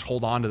try and just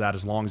hold on to that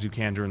as long as you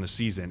can during the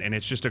season, and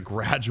it's just a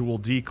gradual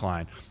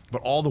decline.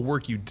 But all the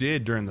work you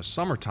did during the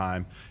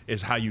summertime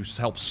is how you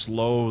help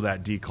slow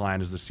that decline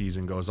as the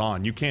season goes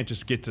on. You can't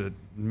just get to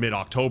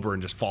mid-October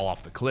and just fall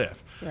off the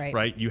cliff,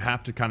 right? You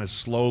have to kind of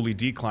slowly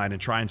decline and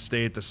try and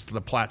stay at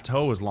the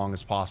plateau as long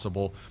as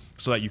possible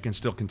so that you can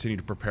still continue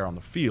to prepare on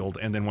the field.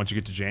 And then once you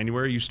get to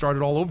January, you start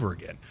it all over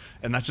again.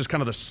 And that's just kind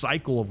of the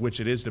cycle of which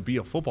it is to be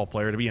a football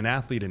player, to be an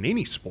athlete in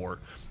any sport.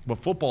 But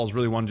football is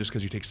really one just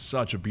because you take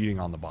such a beating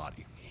on the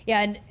body. Yeah,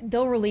 and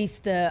they'll release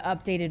the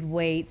updated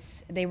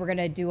weights. They were going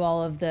to do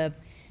all of the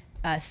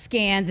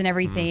scans and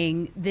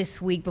everything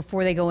this week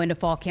before they go into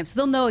fall camp. So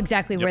they'll know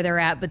exactly where they're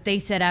at, but they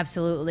said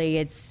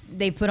absolutely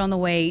they put on the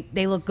weight,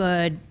 they look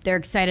good, they're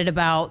excited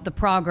about the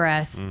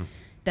progress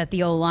that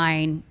the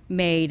O-line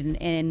made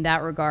in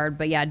that regard.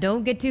 But yeah,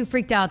 don't get too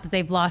freaked out that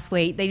they've lost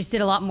weight. They just did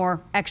a lot more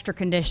extra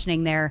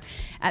conditioning there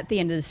at the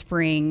end of the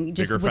spring.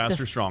 Just bigger,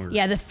 faster, stronger.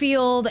 Yeah, the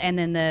field, and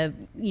then the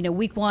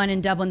week one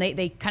in Dublin,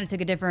 they kind of took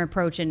a different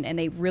approach and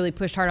they really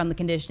pushed hard on the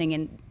conditioning,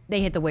 and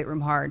they hit the weight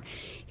room hard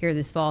here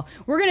this fall.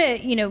 We're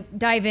gonna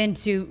dive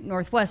into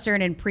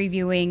Northwestern and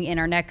previewing in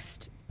our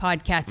next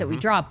podcast that we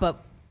drop,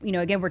 but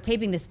again, we're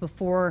taping this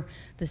before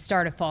the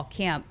start of fall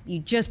camp. You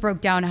just broke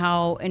down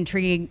how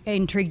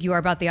intrigued you are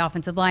about the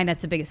offensive line.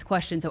 That's the biggest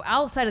question. So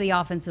outside of the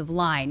offensive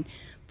line,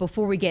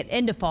 before we get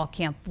into fall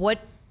camp, what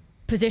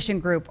position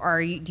group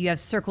do you have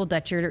circled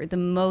that you're the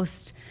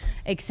most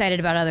excited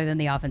about other than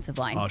the offensive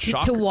line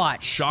to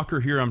watch?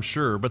 Shocker here, I'm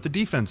sure, but the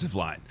defensive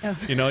line. Oh.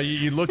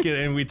 You look at,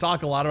 and we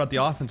talk a lot about the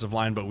offensive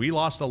line, but we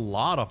lost a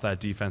lot off that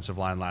defensive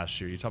line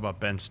last year. You talk about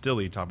Ben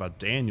Stille, you talk about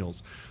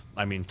Daniels.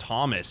 I mean,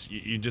 Thomas,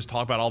 you just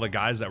talk about all the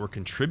guys that were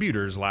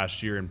contributors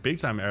last year and big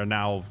time are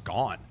now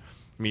gone.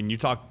 I mean, you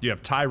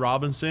have Ty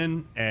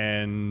Robinson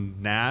and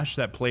Nash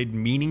that played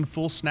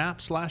meaningful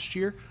snaps last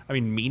year. I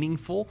mean,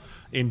 meaningful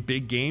in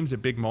big games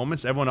at big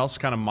moments. Everyone else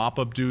kind of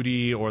mop-up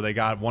duty, or they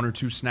got one or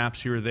two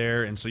snaps here or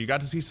there. And so you got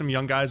to see some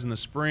young guys in the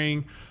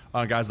spring,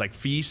 guys like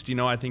Feast.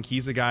 I think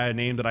he's a guy, a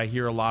name that I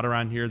hear a lot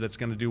around here that's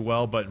going to do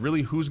well. But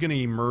really, who's going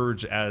to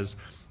emerge as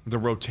the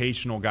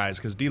rotational guys?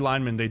 Because D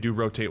linemen, they do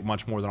rotate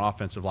much more than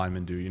offensive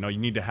linemen do. You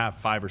need to have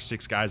 5 or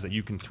 6 guys that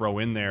you can throw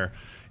in there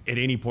at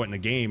any point in the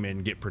game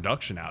and get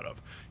production out of.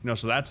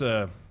 So that's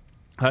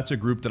a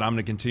group that I'm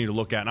going to continue to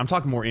look at. And I'm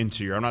talking more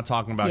interior. I'm not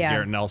talking about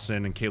Garrett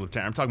Nelson and Caleb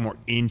Tanner. I'm talking more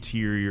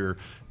interior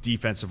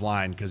defensive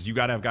line, because you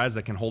got to have guys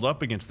that can hold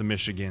up against the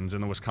Michigans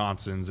and the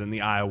Wisconsins and the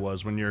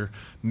Iowas when you're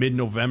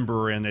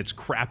mid-November and it's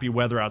crappy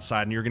weather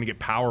outside and you're going to get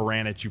power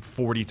ran at you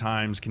 40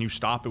 times. Can you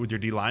stop it with your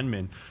D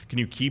linemen? Can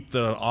you keep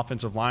the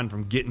offensive line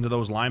from getting to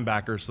those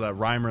linebackers so that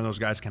Reimer and those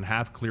guys can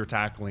have clear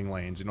tackling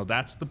lanes?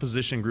 That's the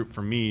position group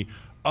for me,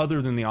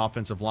 other than the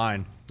offensive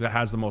line, that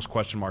has the most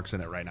question marks in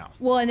it right now.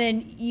 Well, and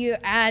then you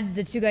add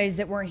the 2 guys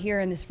that weren't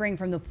here in the spring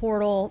from the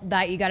portal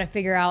that you got to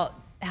figure out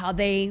how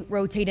they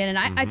rotate in. And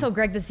I told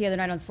Greg this the other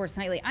night on Sports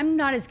Nightly. I'm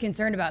not as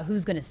concerned about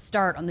who's going to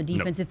start on the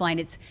defensive line.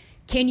 It's,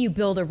 can you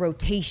build a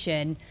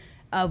rotation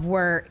of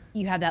where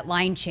you have that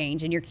line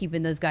change and you're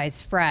keeping those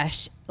guys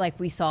fresh like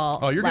we saw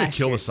Oh, you're going to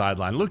kill the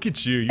sideline. Look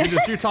at you.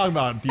 You're talking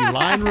about the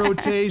line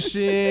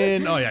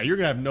rotation. Oh, yeah, you're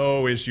going to have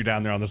no issue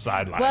down there on the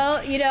sideline.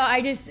 Well,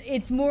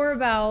 it's more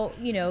about,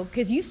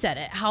 because you said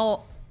it,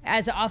 how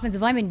as an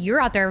offensive lineman,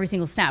 you're out there every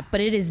single snap, but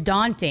it is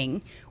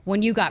daunting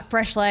when you got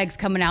fresh legs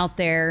coming out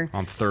there.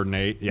 On 3rd and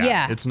 8.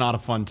 Yeah. It's not a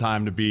fun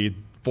time to be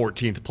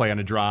 14th play on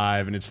a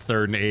drive and it's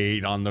 3rd and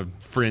 8 on the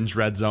fringe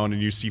red zone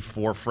and you see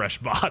 4 fresh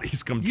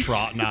bodies come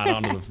trotting out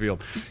onto the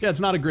field. Yeah, it's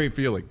not a great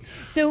feeling.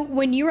 So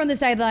when you were on the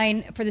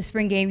sideline for the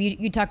spring game,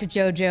 you talked to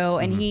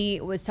JoJo and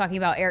he was talking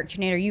about Eric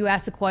Chinander. You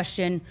asked the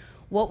question,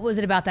 what was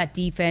it about that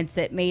defense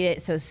that made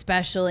it so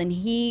special? And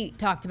he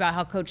talked about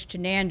how Coach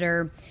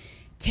Chinander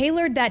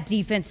tailored that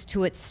defense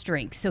to its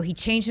strengths. So he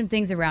changed some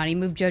things around. He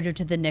moved JoJo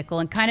to the nickel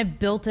and kind of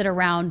built it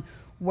around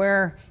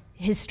where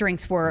his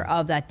strengths were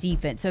of that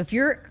defense. So if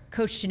you're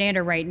Coach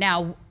Chinander right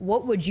now,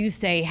 what would you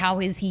say? How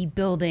is he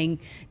building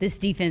this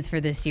defense for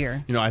this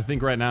year? I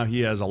think right now he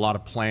has a lot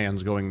of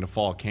plans going into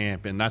fall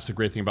camp, and that's the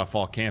great thing about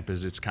fall camp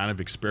is it's kind of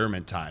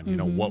experiment time.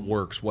 What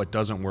works, what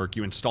doesn't work.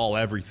 You install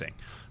everything,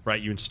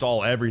 right? You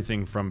install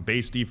everything from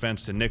base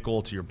defense to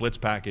nickel to your blitz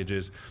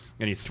packages,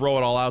 and you throw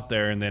it all out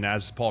there. And then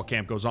as fall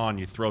camp goes on,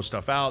 you throw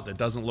stuff out that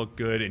doesn't look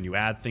good, and you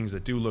add things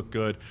that do look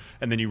good,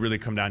 and then you really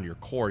come down to your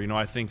core.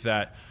 I think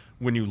that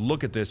when you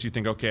look at this, you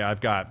think, okay,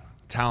 I've got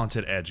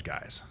talented edge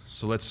guys.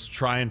 So let's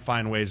try and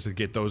find ways to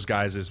get those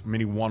guys as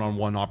many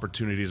one-on-one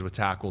opportunities with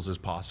tackles as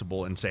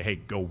possible and say, hey,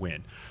 go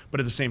win. But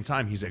at the same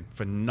time, he's a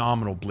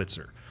phenomenal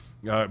blitzer.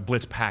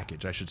 Blitz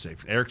package, I should say.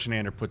 Eric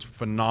Chinander puts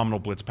phenomenal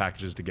blitz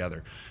packages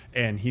together.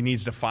 And he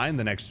needs to find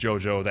the next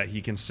JoJo that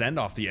he can send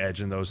off the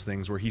edge in those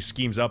things where he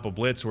schemes up a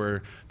blitz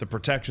where the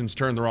protection's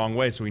turned the wrong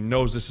way, so he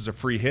knows this is a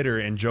free hitter,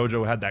 and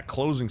JoJo had that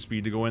closing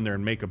speed to go in there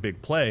and make a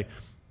big play.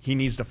 He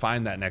needs to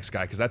find that next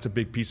guy, because that's a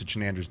big piece of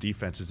Chinander's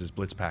defense is his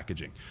blitz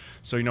packaging.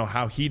 So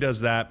how he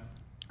does that,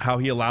 how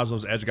he allows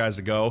those edge guys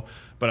to go.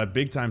 But a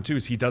big time too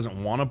is he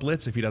doesn't want to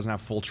blitz if he doesn't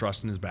have full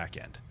trust in his back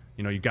end.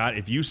 You know,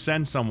 if you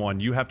send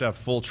someone, you have to have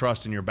full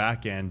trust in your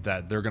back end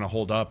that they're going to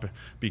hold up,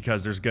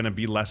 because there's going to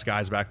be less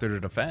guys back there to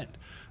defend,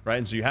 right?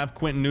 And so you have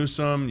Quentin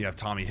Newsome, you have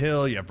Tommy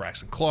Hill, you have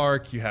Braxton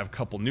Clark, you have a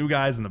couple new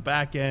guys in the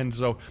back end.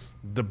 So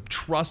the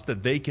trust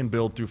that they can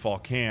build through fall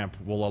camp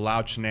will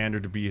allow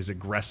Chinander to be as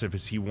aggressive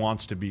as he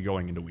wants to be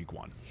going into week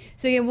 1.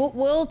 So yeah,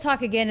 we'll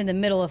talk again in the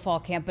middle of fall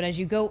camp, but as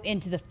you go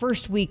into the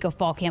first week of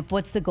fall camp,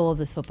 what's the goal of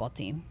this football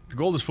team? The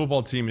goal of this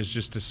football team is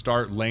just to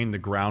start laying the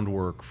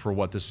groundwork for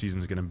what this season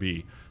is going to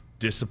be.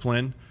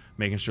 Discipline,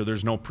 making sure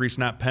there's no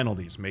pre-snap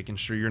penalties, making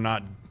sure you're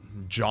not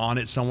jawing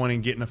at someone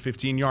and getting a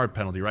 15-yard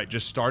penalty, right?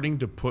 Just starting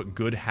to put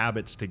good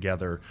habits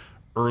together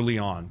early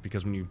on,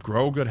 because when you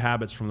grow good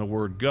habits from the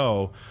word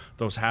go,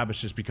 those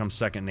habits just become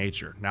second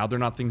nature. Now they're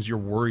not things you're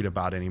worried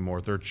about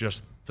anymore. They're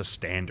just the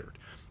standard.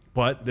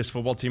 But this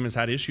football team has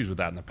had issues with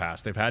that in the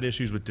past. They've had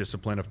issues with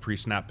discipline of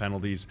pre-snap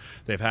penalties.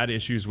 They've had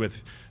issues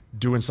with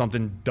doing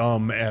something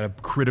dumb at a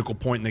critical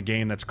point in the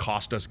game that's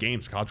cost us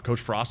games. Coach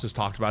Frost has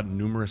talked about it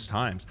numerous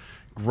times.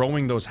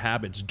 Growing those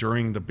habits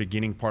during the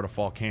beginning part of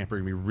fall camp are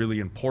going to be really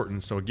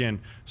important. So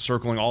again,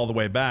 circling all the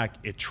way back,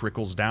 it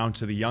trickles down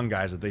to the young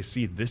guys that they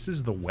see this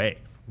is the way.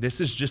 This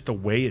is just the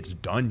way it's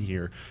done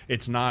here.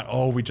 It's not,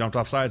 oh, we jumped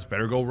off sides,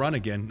 better go run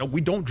again. No,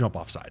 we don't jump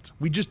off sides.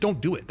 We just don't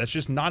do it. That's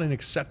just not an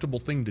acceptable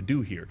thing to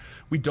do here.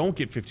 We don't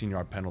get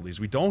 15-yard penalties.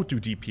 We don't do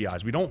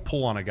DPIs. We don't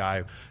pull on a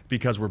guy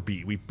because we're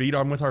beat. We beat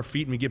him with our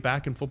feet and we get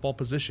back in football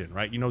position,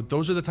 right? You know,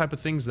 those are the type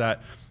of things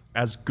that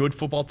as good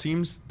football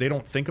teams, they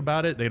don't think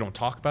about it. They don't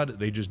talk about it.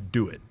 They just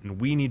do it. And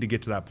we need to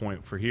get to that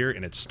point for here,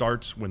 and it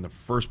starts when the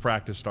first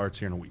practice starts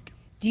here in a week.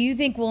 Do you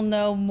think we'll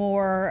know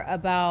more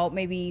about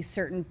maybe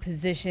certain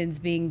positions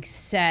being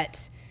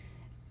set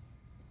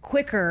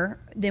quicker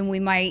than we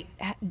might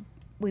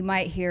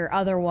hear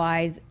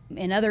otherwise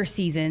in other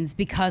seasons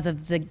because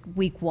of the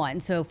week 1?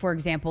 So, for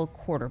example,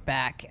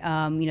 quarterback.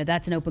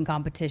 That's an open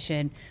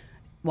competition.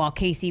 While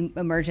Casey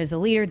emerged as a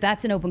leader,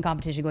 that's an open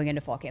competition going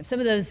into fall camp. Some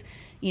of those,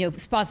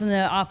 spots on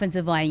the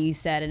offensive line you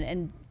said,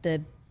 and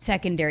the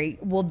secondary,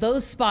 will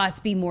those spots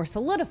be more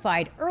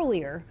solidified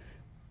earlier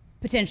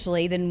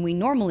potentially than we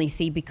normally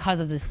see because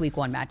of this week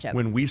 1 matchup?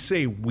 When we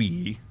say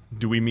we,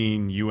 do we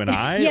mean you and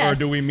I, yes. Or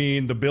do we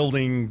mean the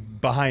building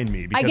behind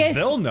me? Because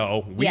they'll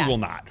know, we will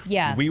not.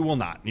 Yeah. We will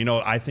not.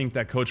 I think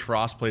that Coach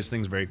Frost plays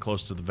things very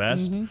close to the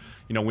vest.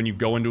 Mm-hmm. When you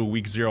go into a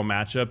week 0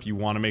 matchup, you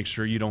want to make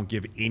sure you don't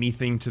give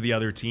anything to the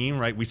other team,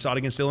 right? We saw it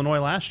against Illinois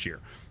last year.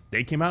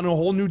 They came out in a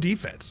whole new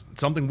defense,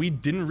 something we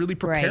didn't really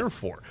prepare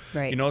for.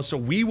 Right. So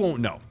we won't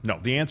know.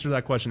 No, the answer to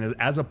that question is,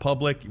 as a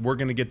public, we're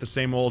going to get the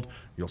same old,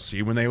 you'll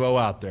see when they go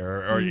out there,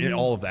 or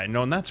all of that.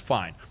 And that's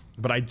fine.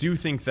 But I do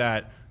think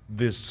that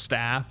this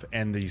staff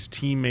and these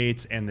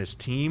teammates and this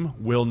team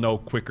will know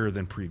quicker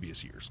than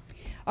previous years.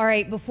 All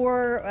right,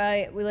 before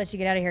we let you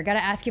get out of here, got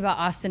to ask you about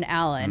Austin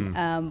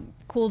Allen.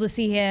 Cool to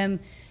see him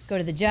go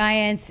to the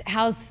Giants.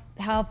 How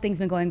have things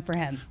been going for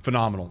him?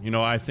 Phenomenal.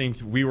 I think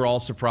we were all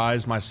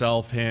surprised,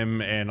 myself,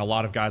 him, and a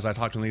lot of guys I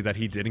talked to, that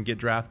he didn't get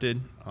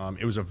drafted.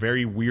 It was a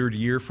very weird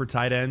year for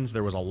tight ends.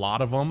 There was a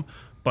lot of them,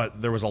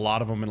 but there was a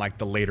lot of them in like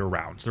the later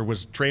rounds. There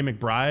was Trey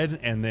McBride,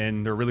 and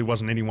then there really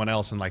wasn't anyone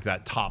else in like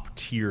that top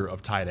tier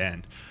of tight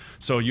end.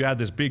 So you had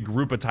this big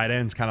group of tight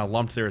ends kind of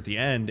lumped there at the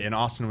end, and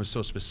Austin was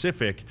so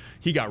specific,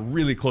 he got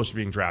really close to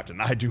being drafted.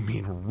 And I do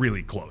mean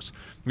really close.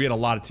 We had a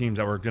lot of teams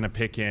that were going to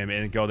pick him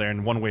and go there,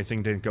 and one-way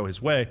thing didn't go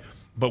his way.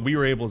 But we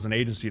were able as an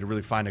agency to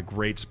really find a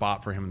great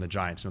spot for him in the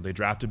Giants. They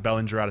drafted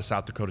Bellinger out of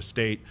South Dakota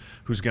State,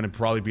 who's going to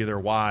probably be their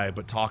Y,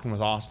 but talking with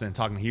Austin,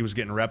 he was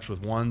getting reps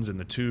with 1s and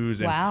the 2s.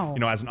 And, wow.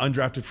 As an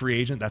undrafted free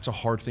agent, that's a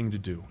hard thing to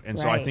do. And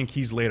so I think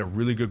he's laid a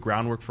really good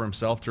groundwork for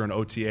himself during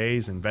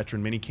OTAs and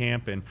veteran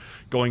minicamp and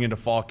going into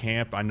fall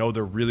camp. I know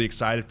they're really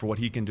excited for what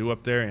he can do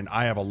up there, and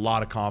I have a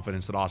lot of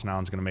confidence that Austin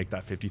Allen's going to make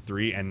that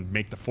 53 and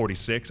make the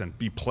 46 and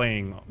be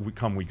playing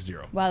come week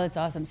 0. Wow, that's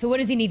awesome. So what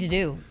does he need to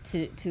do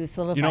to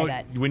solidify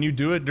that? When you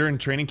do it during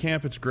training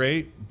camp, it's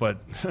great, but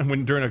when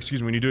you do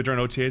it during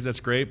OTAs, that's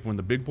great. When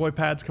the big boy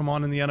pads come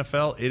on in the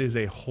NFL, it is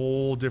a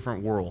whole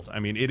different world. I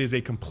mean, it is a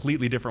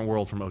completely different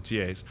world from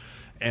OTAs.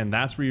 And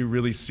that's where you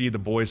really see the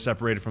boys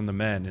separated from the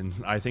men. And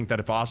I think that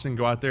if Austin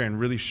go out there and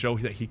really show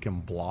that he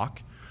can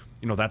block,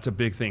 that's a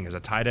big thing. As a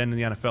tight end in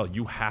the NFL,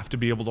 you have to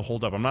be able to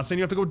hold up. I'm not saying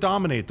you have to go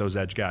dominate those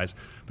edge guys,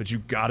 but you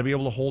got to be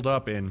able to hold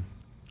up in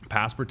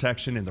pass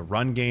protection in the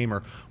run game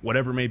or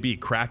whatever it may be,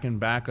 cracking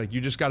back. Like,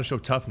 you just got to show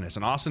toughness.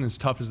 And Austin is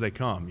tough as they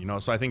come,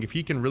 So I think if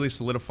he can really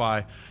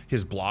solidify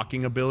his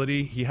blocking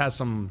ability, he has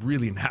some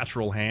really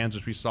natural hands,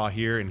 which we saw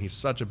here, and he's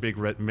such a big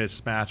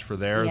mismatch for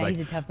there. Yeah, he's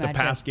a tough the matchup.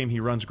 pass game,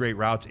 he runs great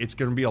routes. It's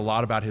going to be a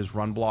lot about his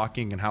run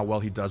blocking and how well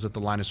he does at the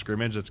line of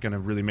scrimmage. That's going to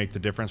really make the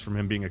difference from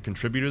him being a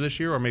contributor this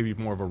year or maybe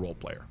more of a role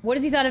player. What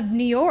has he thought of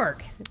New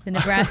York, the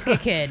Nebraska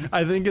kid?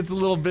 I think it's a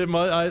little bit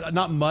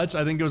not much.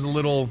 I think it was a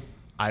little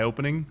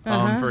eye-opening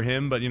for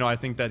him, but I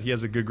think that he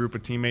has a good group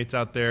of teammates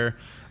out there.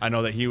 I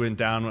know that he went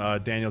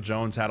down. Daniel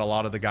Jones had a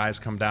lot of the guys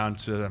come down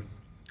to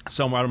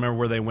somewhere. I don't remember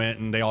where they went,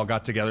 and they all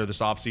got together this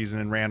offseason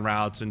and ran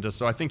routes. And just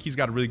so I think he's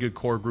got a really good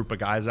core group of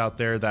guys out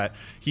there that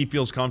he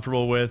feels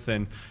comfortable with,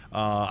 and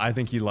I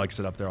think he likes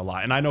it up there a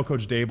lot. And I know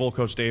Coach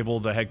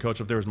Dable, the head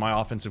coach up there, was my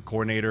offensive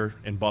coordinator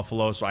in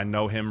Buffalo, so I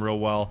know him real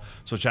well.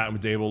 So chatting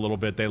with Dable a little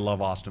bit, they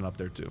love Austin up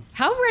there too.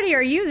 How ready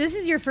are you? This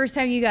is your first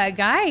time you got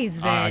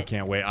guys. I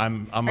can't wait. Are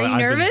you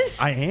nervous?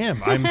 I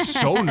am. I'm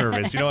so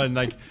nervous. And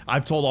like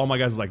I've told all my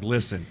guys, like,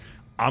 listen,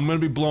 I'm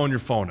going to be blowing your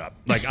phone up.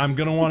 Like, I'm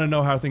going to want to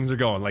know how things are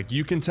going. Like,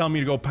 you can tell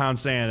me to go pound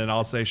sand and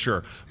I'll say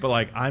sure. But,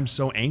 like, I'm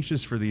so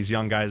anxious for these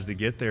young guys to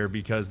get there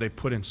because they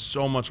put in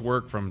so much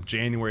work from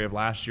January of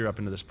last year up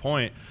into this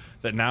point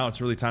that now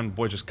it's really time to,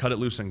 boy, just cut it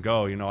loose and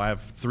go. I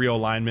have 3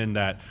 O-linemen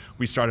that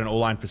we started an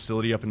O-line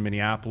facility up in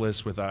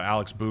Minneapolis with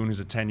Alex Boone, who's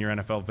a 10-year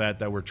NFL vet,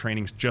 that we're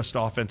training just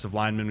offensive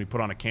linemen. We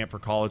put on a camp for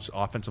college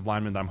offensive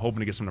linemen that I'm hoping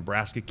to get some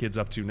Nebraska kids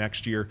up to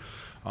next year.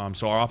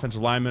 So our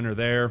offensive linemen are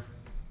there.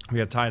 We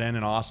have tight end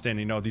in Austin.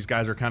 These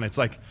guys are kind of, it's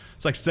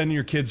like sending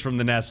your kids from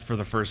the nest for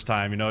the first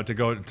time, to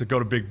go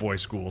to big boy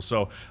school.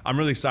 So I'm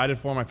really excited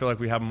for them. I feel like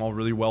we have them all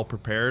really well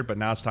prepared, but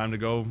now it's time to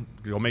go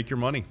make your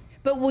money.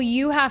 But will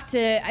you have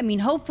to,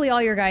 hopefully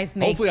all your guys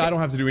make. Hopefully I don't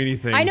have to do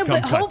anything. I know,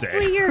 but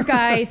hopefully your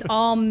guys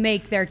all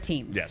make their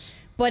teams. Yes.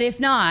 But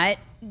if not,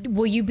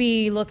 will you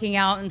be looking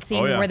out and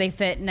seeing where they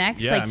fit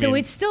next? Yeah, so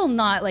it's still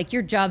not like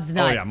your job's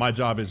not. Oh yeah, my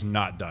job is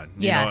not done.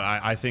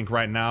 I think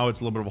right now it's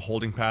a little bit of a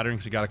holding pattern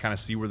because you got to kind of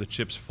see where the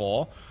chips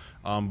fall.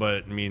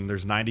 But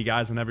there's 90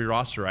 guys on every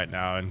roster right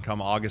now, and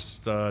come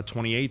August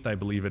 28th, I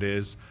believe it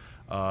is,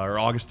 or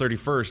August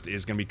 31st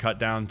is going to be cut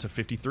down to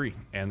 53.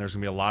 And there's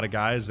going to be a lot of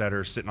guys that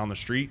are sitting on the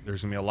street.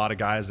 There's going to be a lot of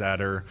guys that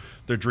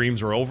their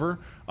dreams are over.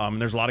 And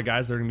there's a lot of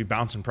guys that are going to be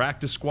bouncing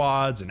practice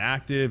squads and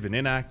active and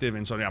inactive.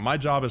 And so, my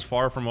job is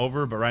far from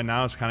over, but right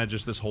now it's kind of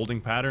just this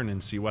holding pattern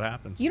and see what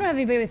happens. You don't have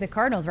anybody with the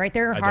Cardinals, right?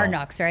 They're Hard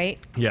Knocks, right?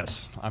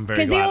 Yes, I'm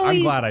very glad.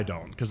 I'm glad I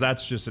don't, because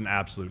that's just an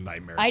absolute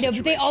nightmare I know,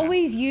 situation. but they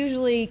always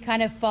usually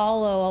kind of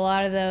follow a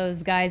lot of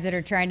those guys that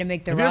are trying to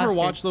make the roster. Have you ever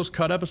watched those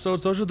cut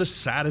episodes? Those are the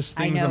saddest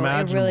things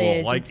imaginable. It really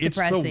is. Like, it's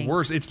the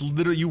worst. It's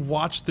literally, you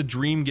watch the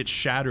dream get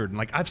shattered. And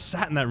like, I've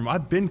sat in that room.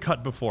 I've been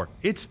cut before.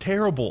 It's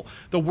terrible.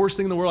 The worst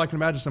thing in the world, I can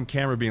imagine some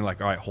camera being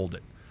like, all right, hold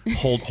it.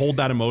 Hold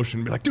that emotion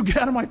and be like, dude, get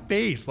out of my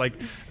face. Like,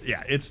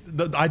 yeah,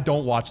 I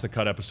don't watch the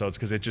cut episodes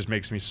because it just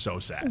makes me so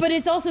sad. But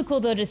it's also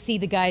cool though to see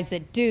the guys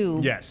that do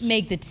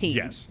make the team.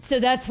 Yes. So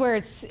that's where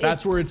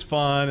it's where it's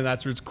fun and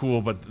that's where it's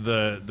cool. But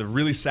the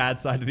really sad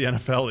side of the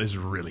NFL is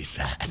really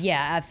sad. Yeah,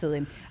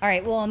 absolutely. All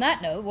right. Well, on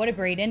that note, what a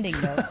great ending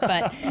note.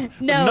 But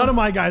no, none of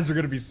my guys are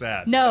going to be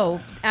sad. No,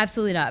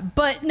 absolutely not.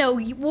 But no,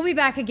 we'll be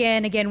back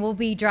again. We'll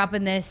be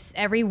dropping this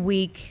every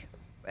week,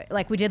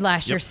 like we did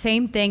last year.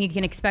 Same thing. You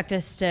can expect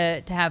us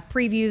to have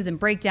previews and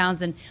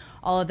breakdowns and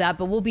all of that,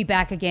 but we'll be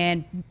back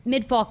again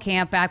mid-fall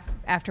camp back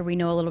after we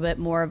know a little bit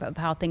more of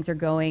how things are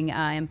going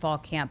in fall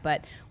camp.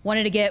 But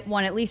wanted to get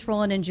one at least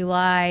rolling in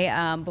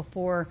July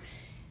before,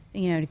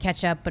 to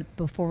catch up, but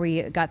before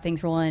we got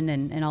things rolling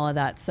and all of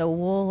that. So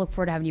we'll look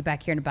forward to having you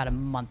back here in about a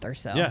month or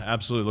so. Yeah,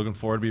 absolutely. Looking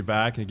forward to be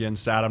back. And again,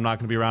 sad I'm not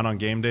going to be around on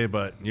game day,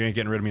 but you ain't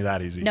getting rid of me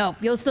that easy. No,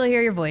 you'll still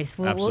hear your voice.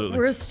 Absolutely.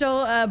 We're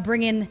still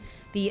bringing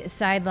the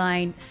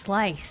sideline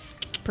slice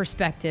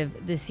perspective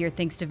this year,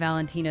 thanks to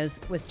Valentino's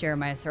with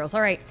Jeremiah Searles.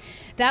 All right,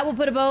 that will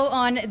put a bow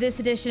on this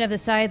edition of the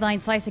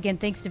Sideline Slice. Again,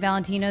 thanks to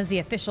Valentino's, the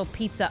official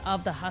pizza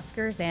of the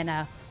Huskers, and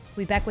we'll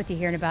be back with you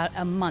here in about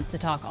a month to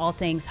talk all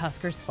things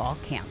Huskers fall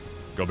camp.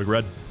 Go Big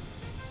Red.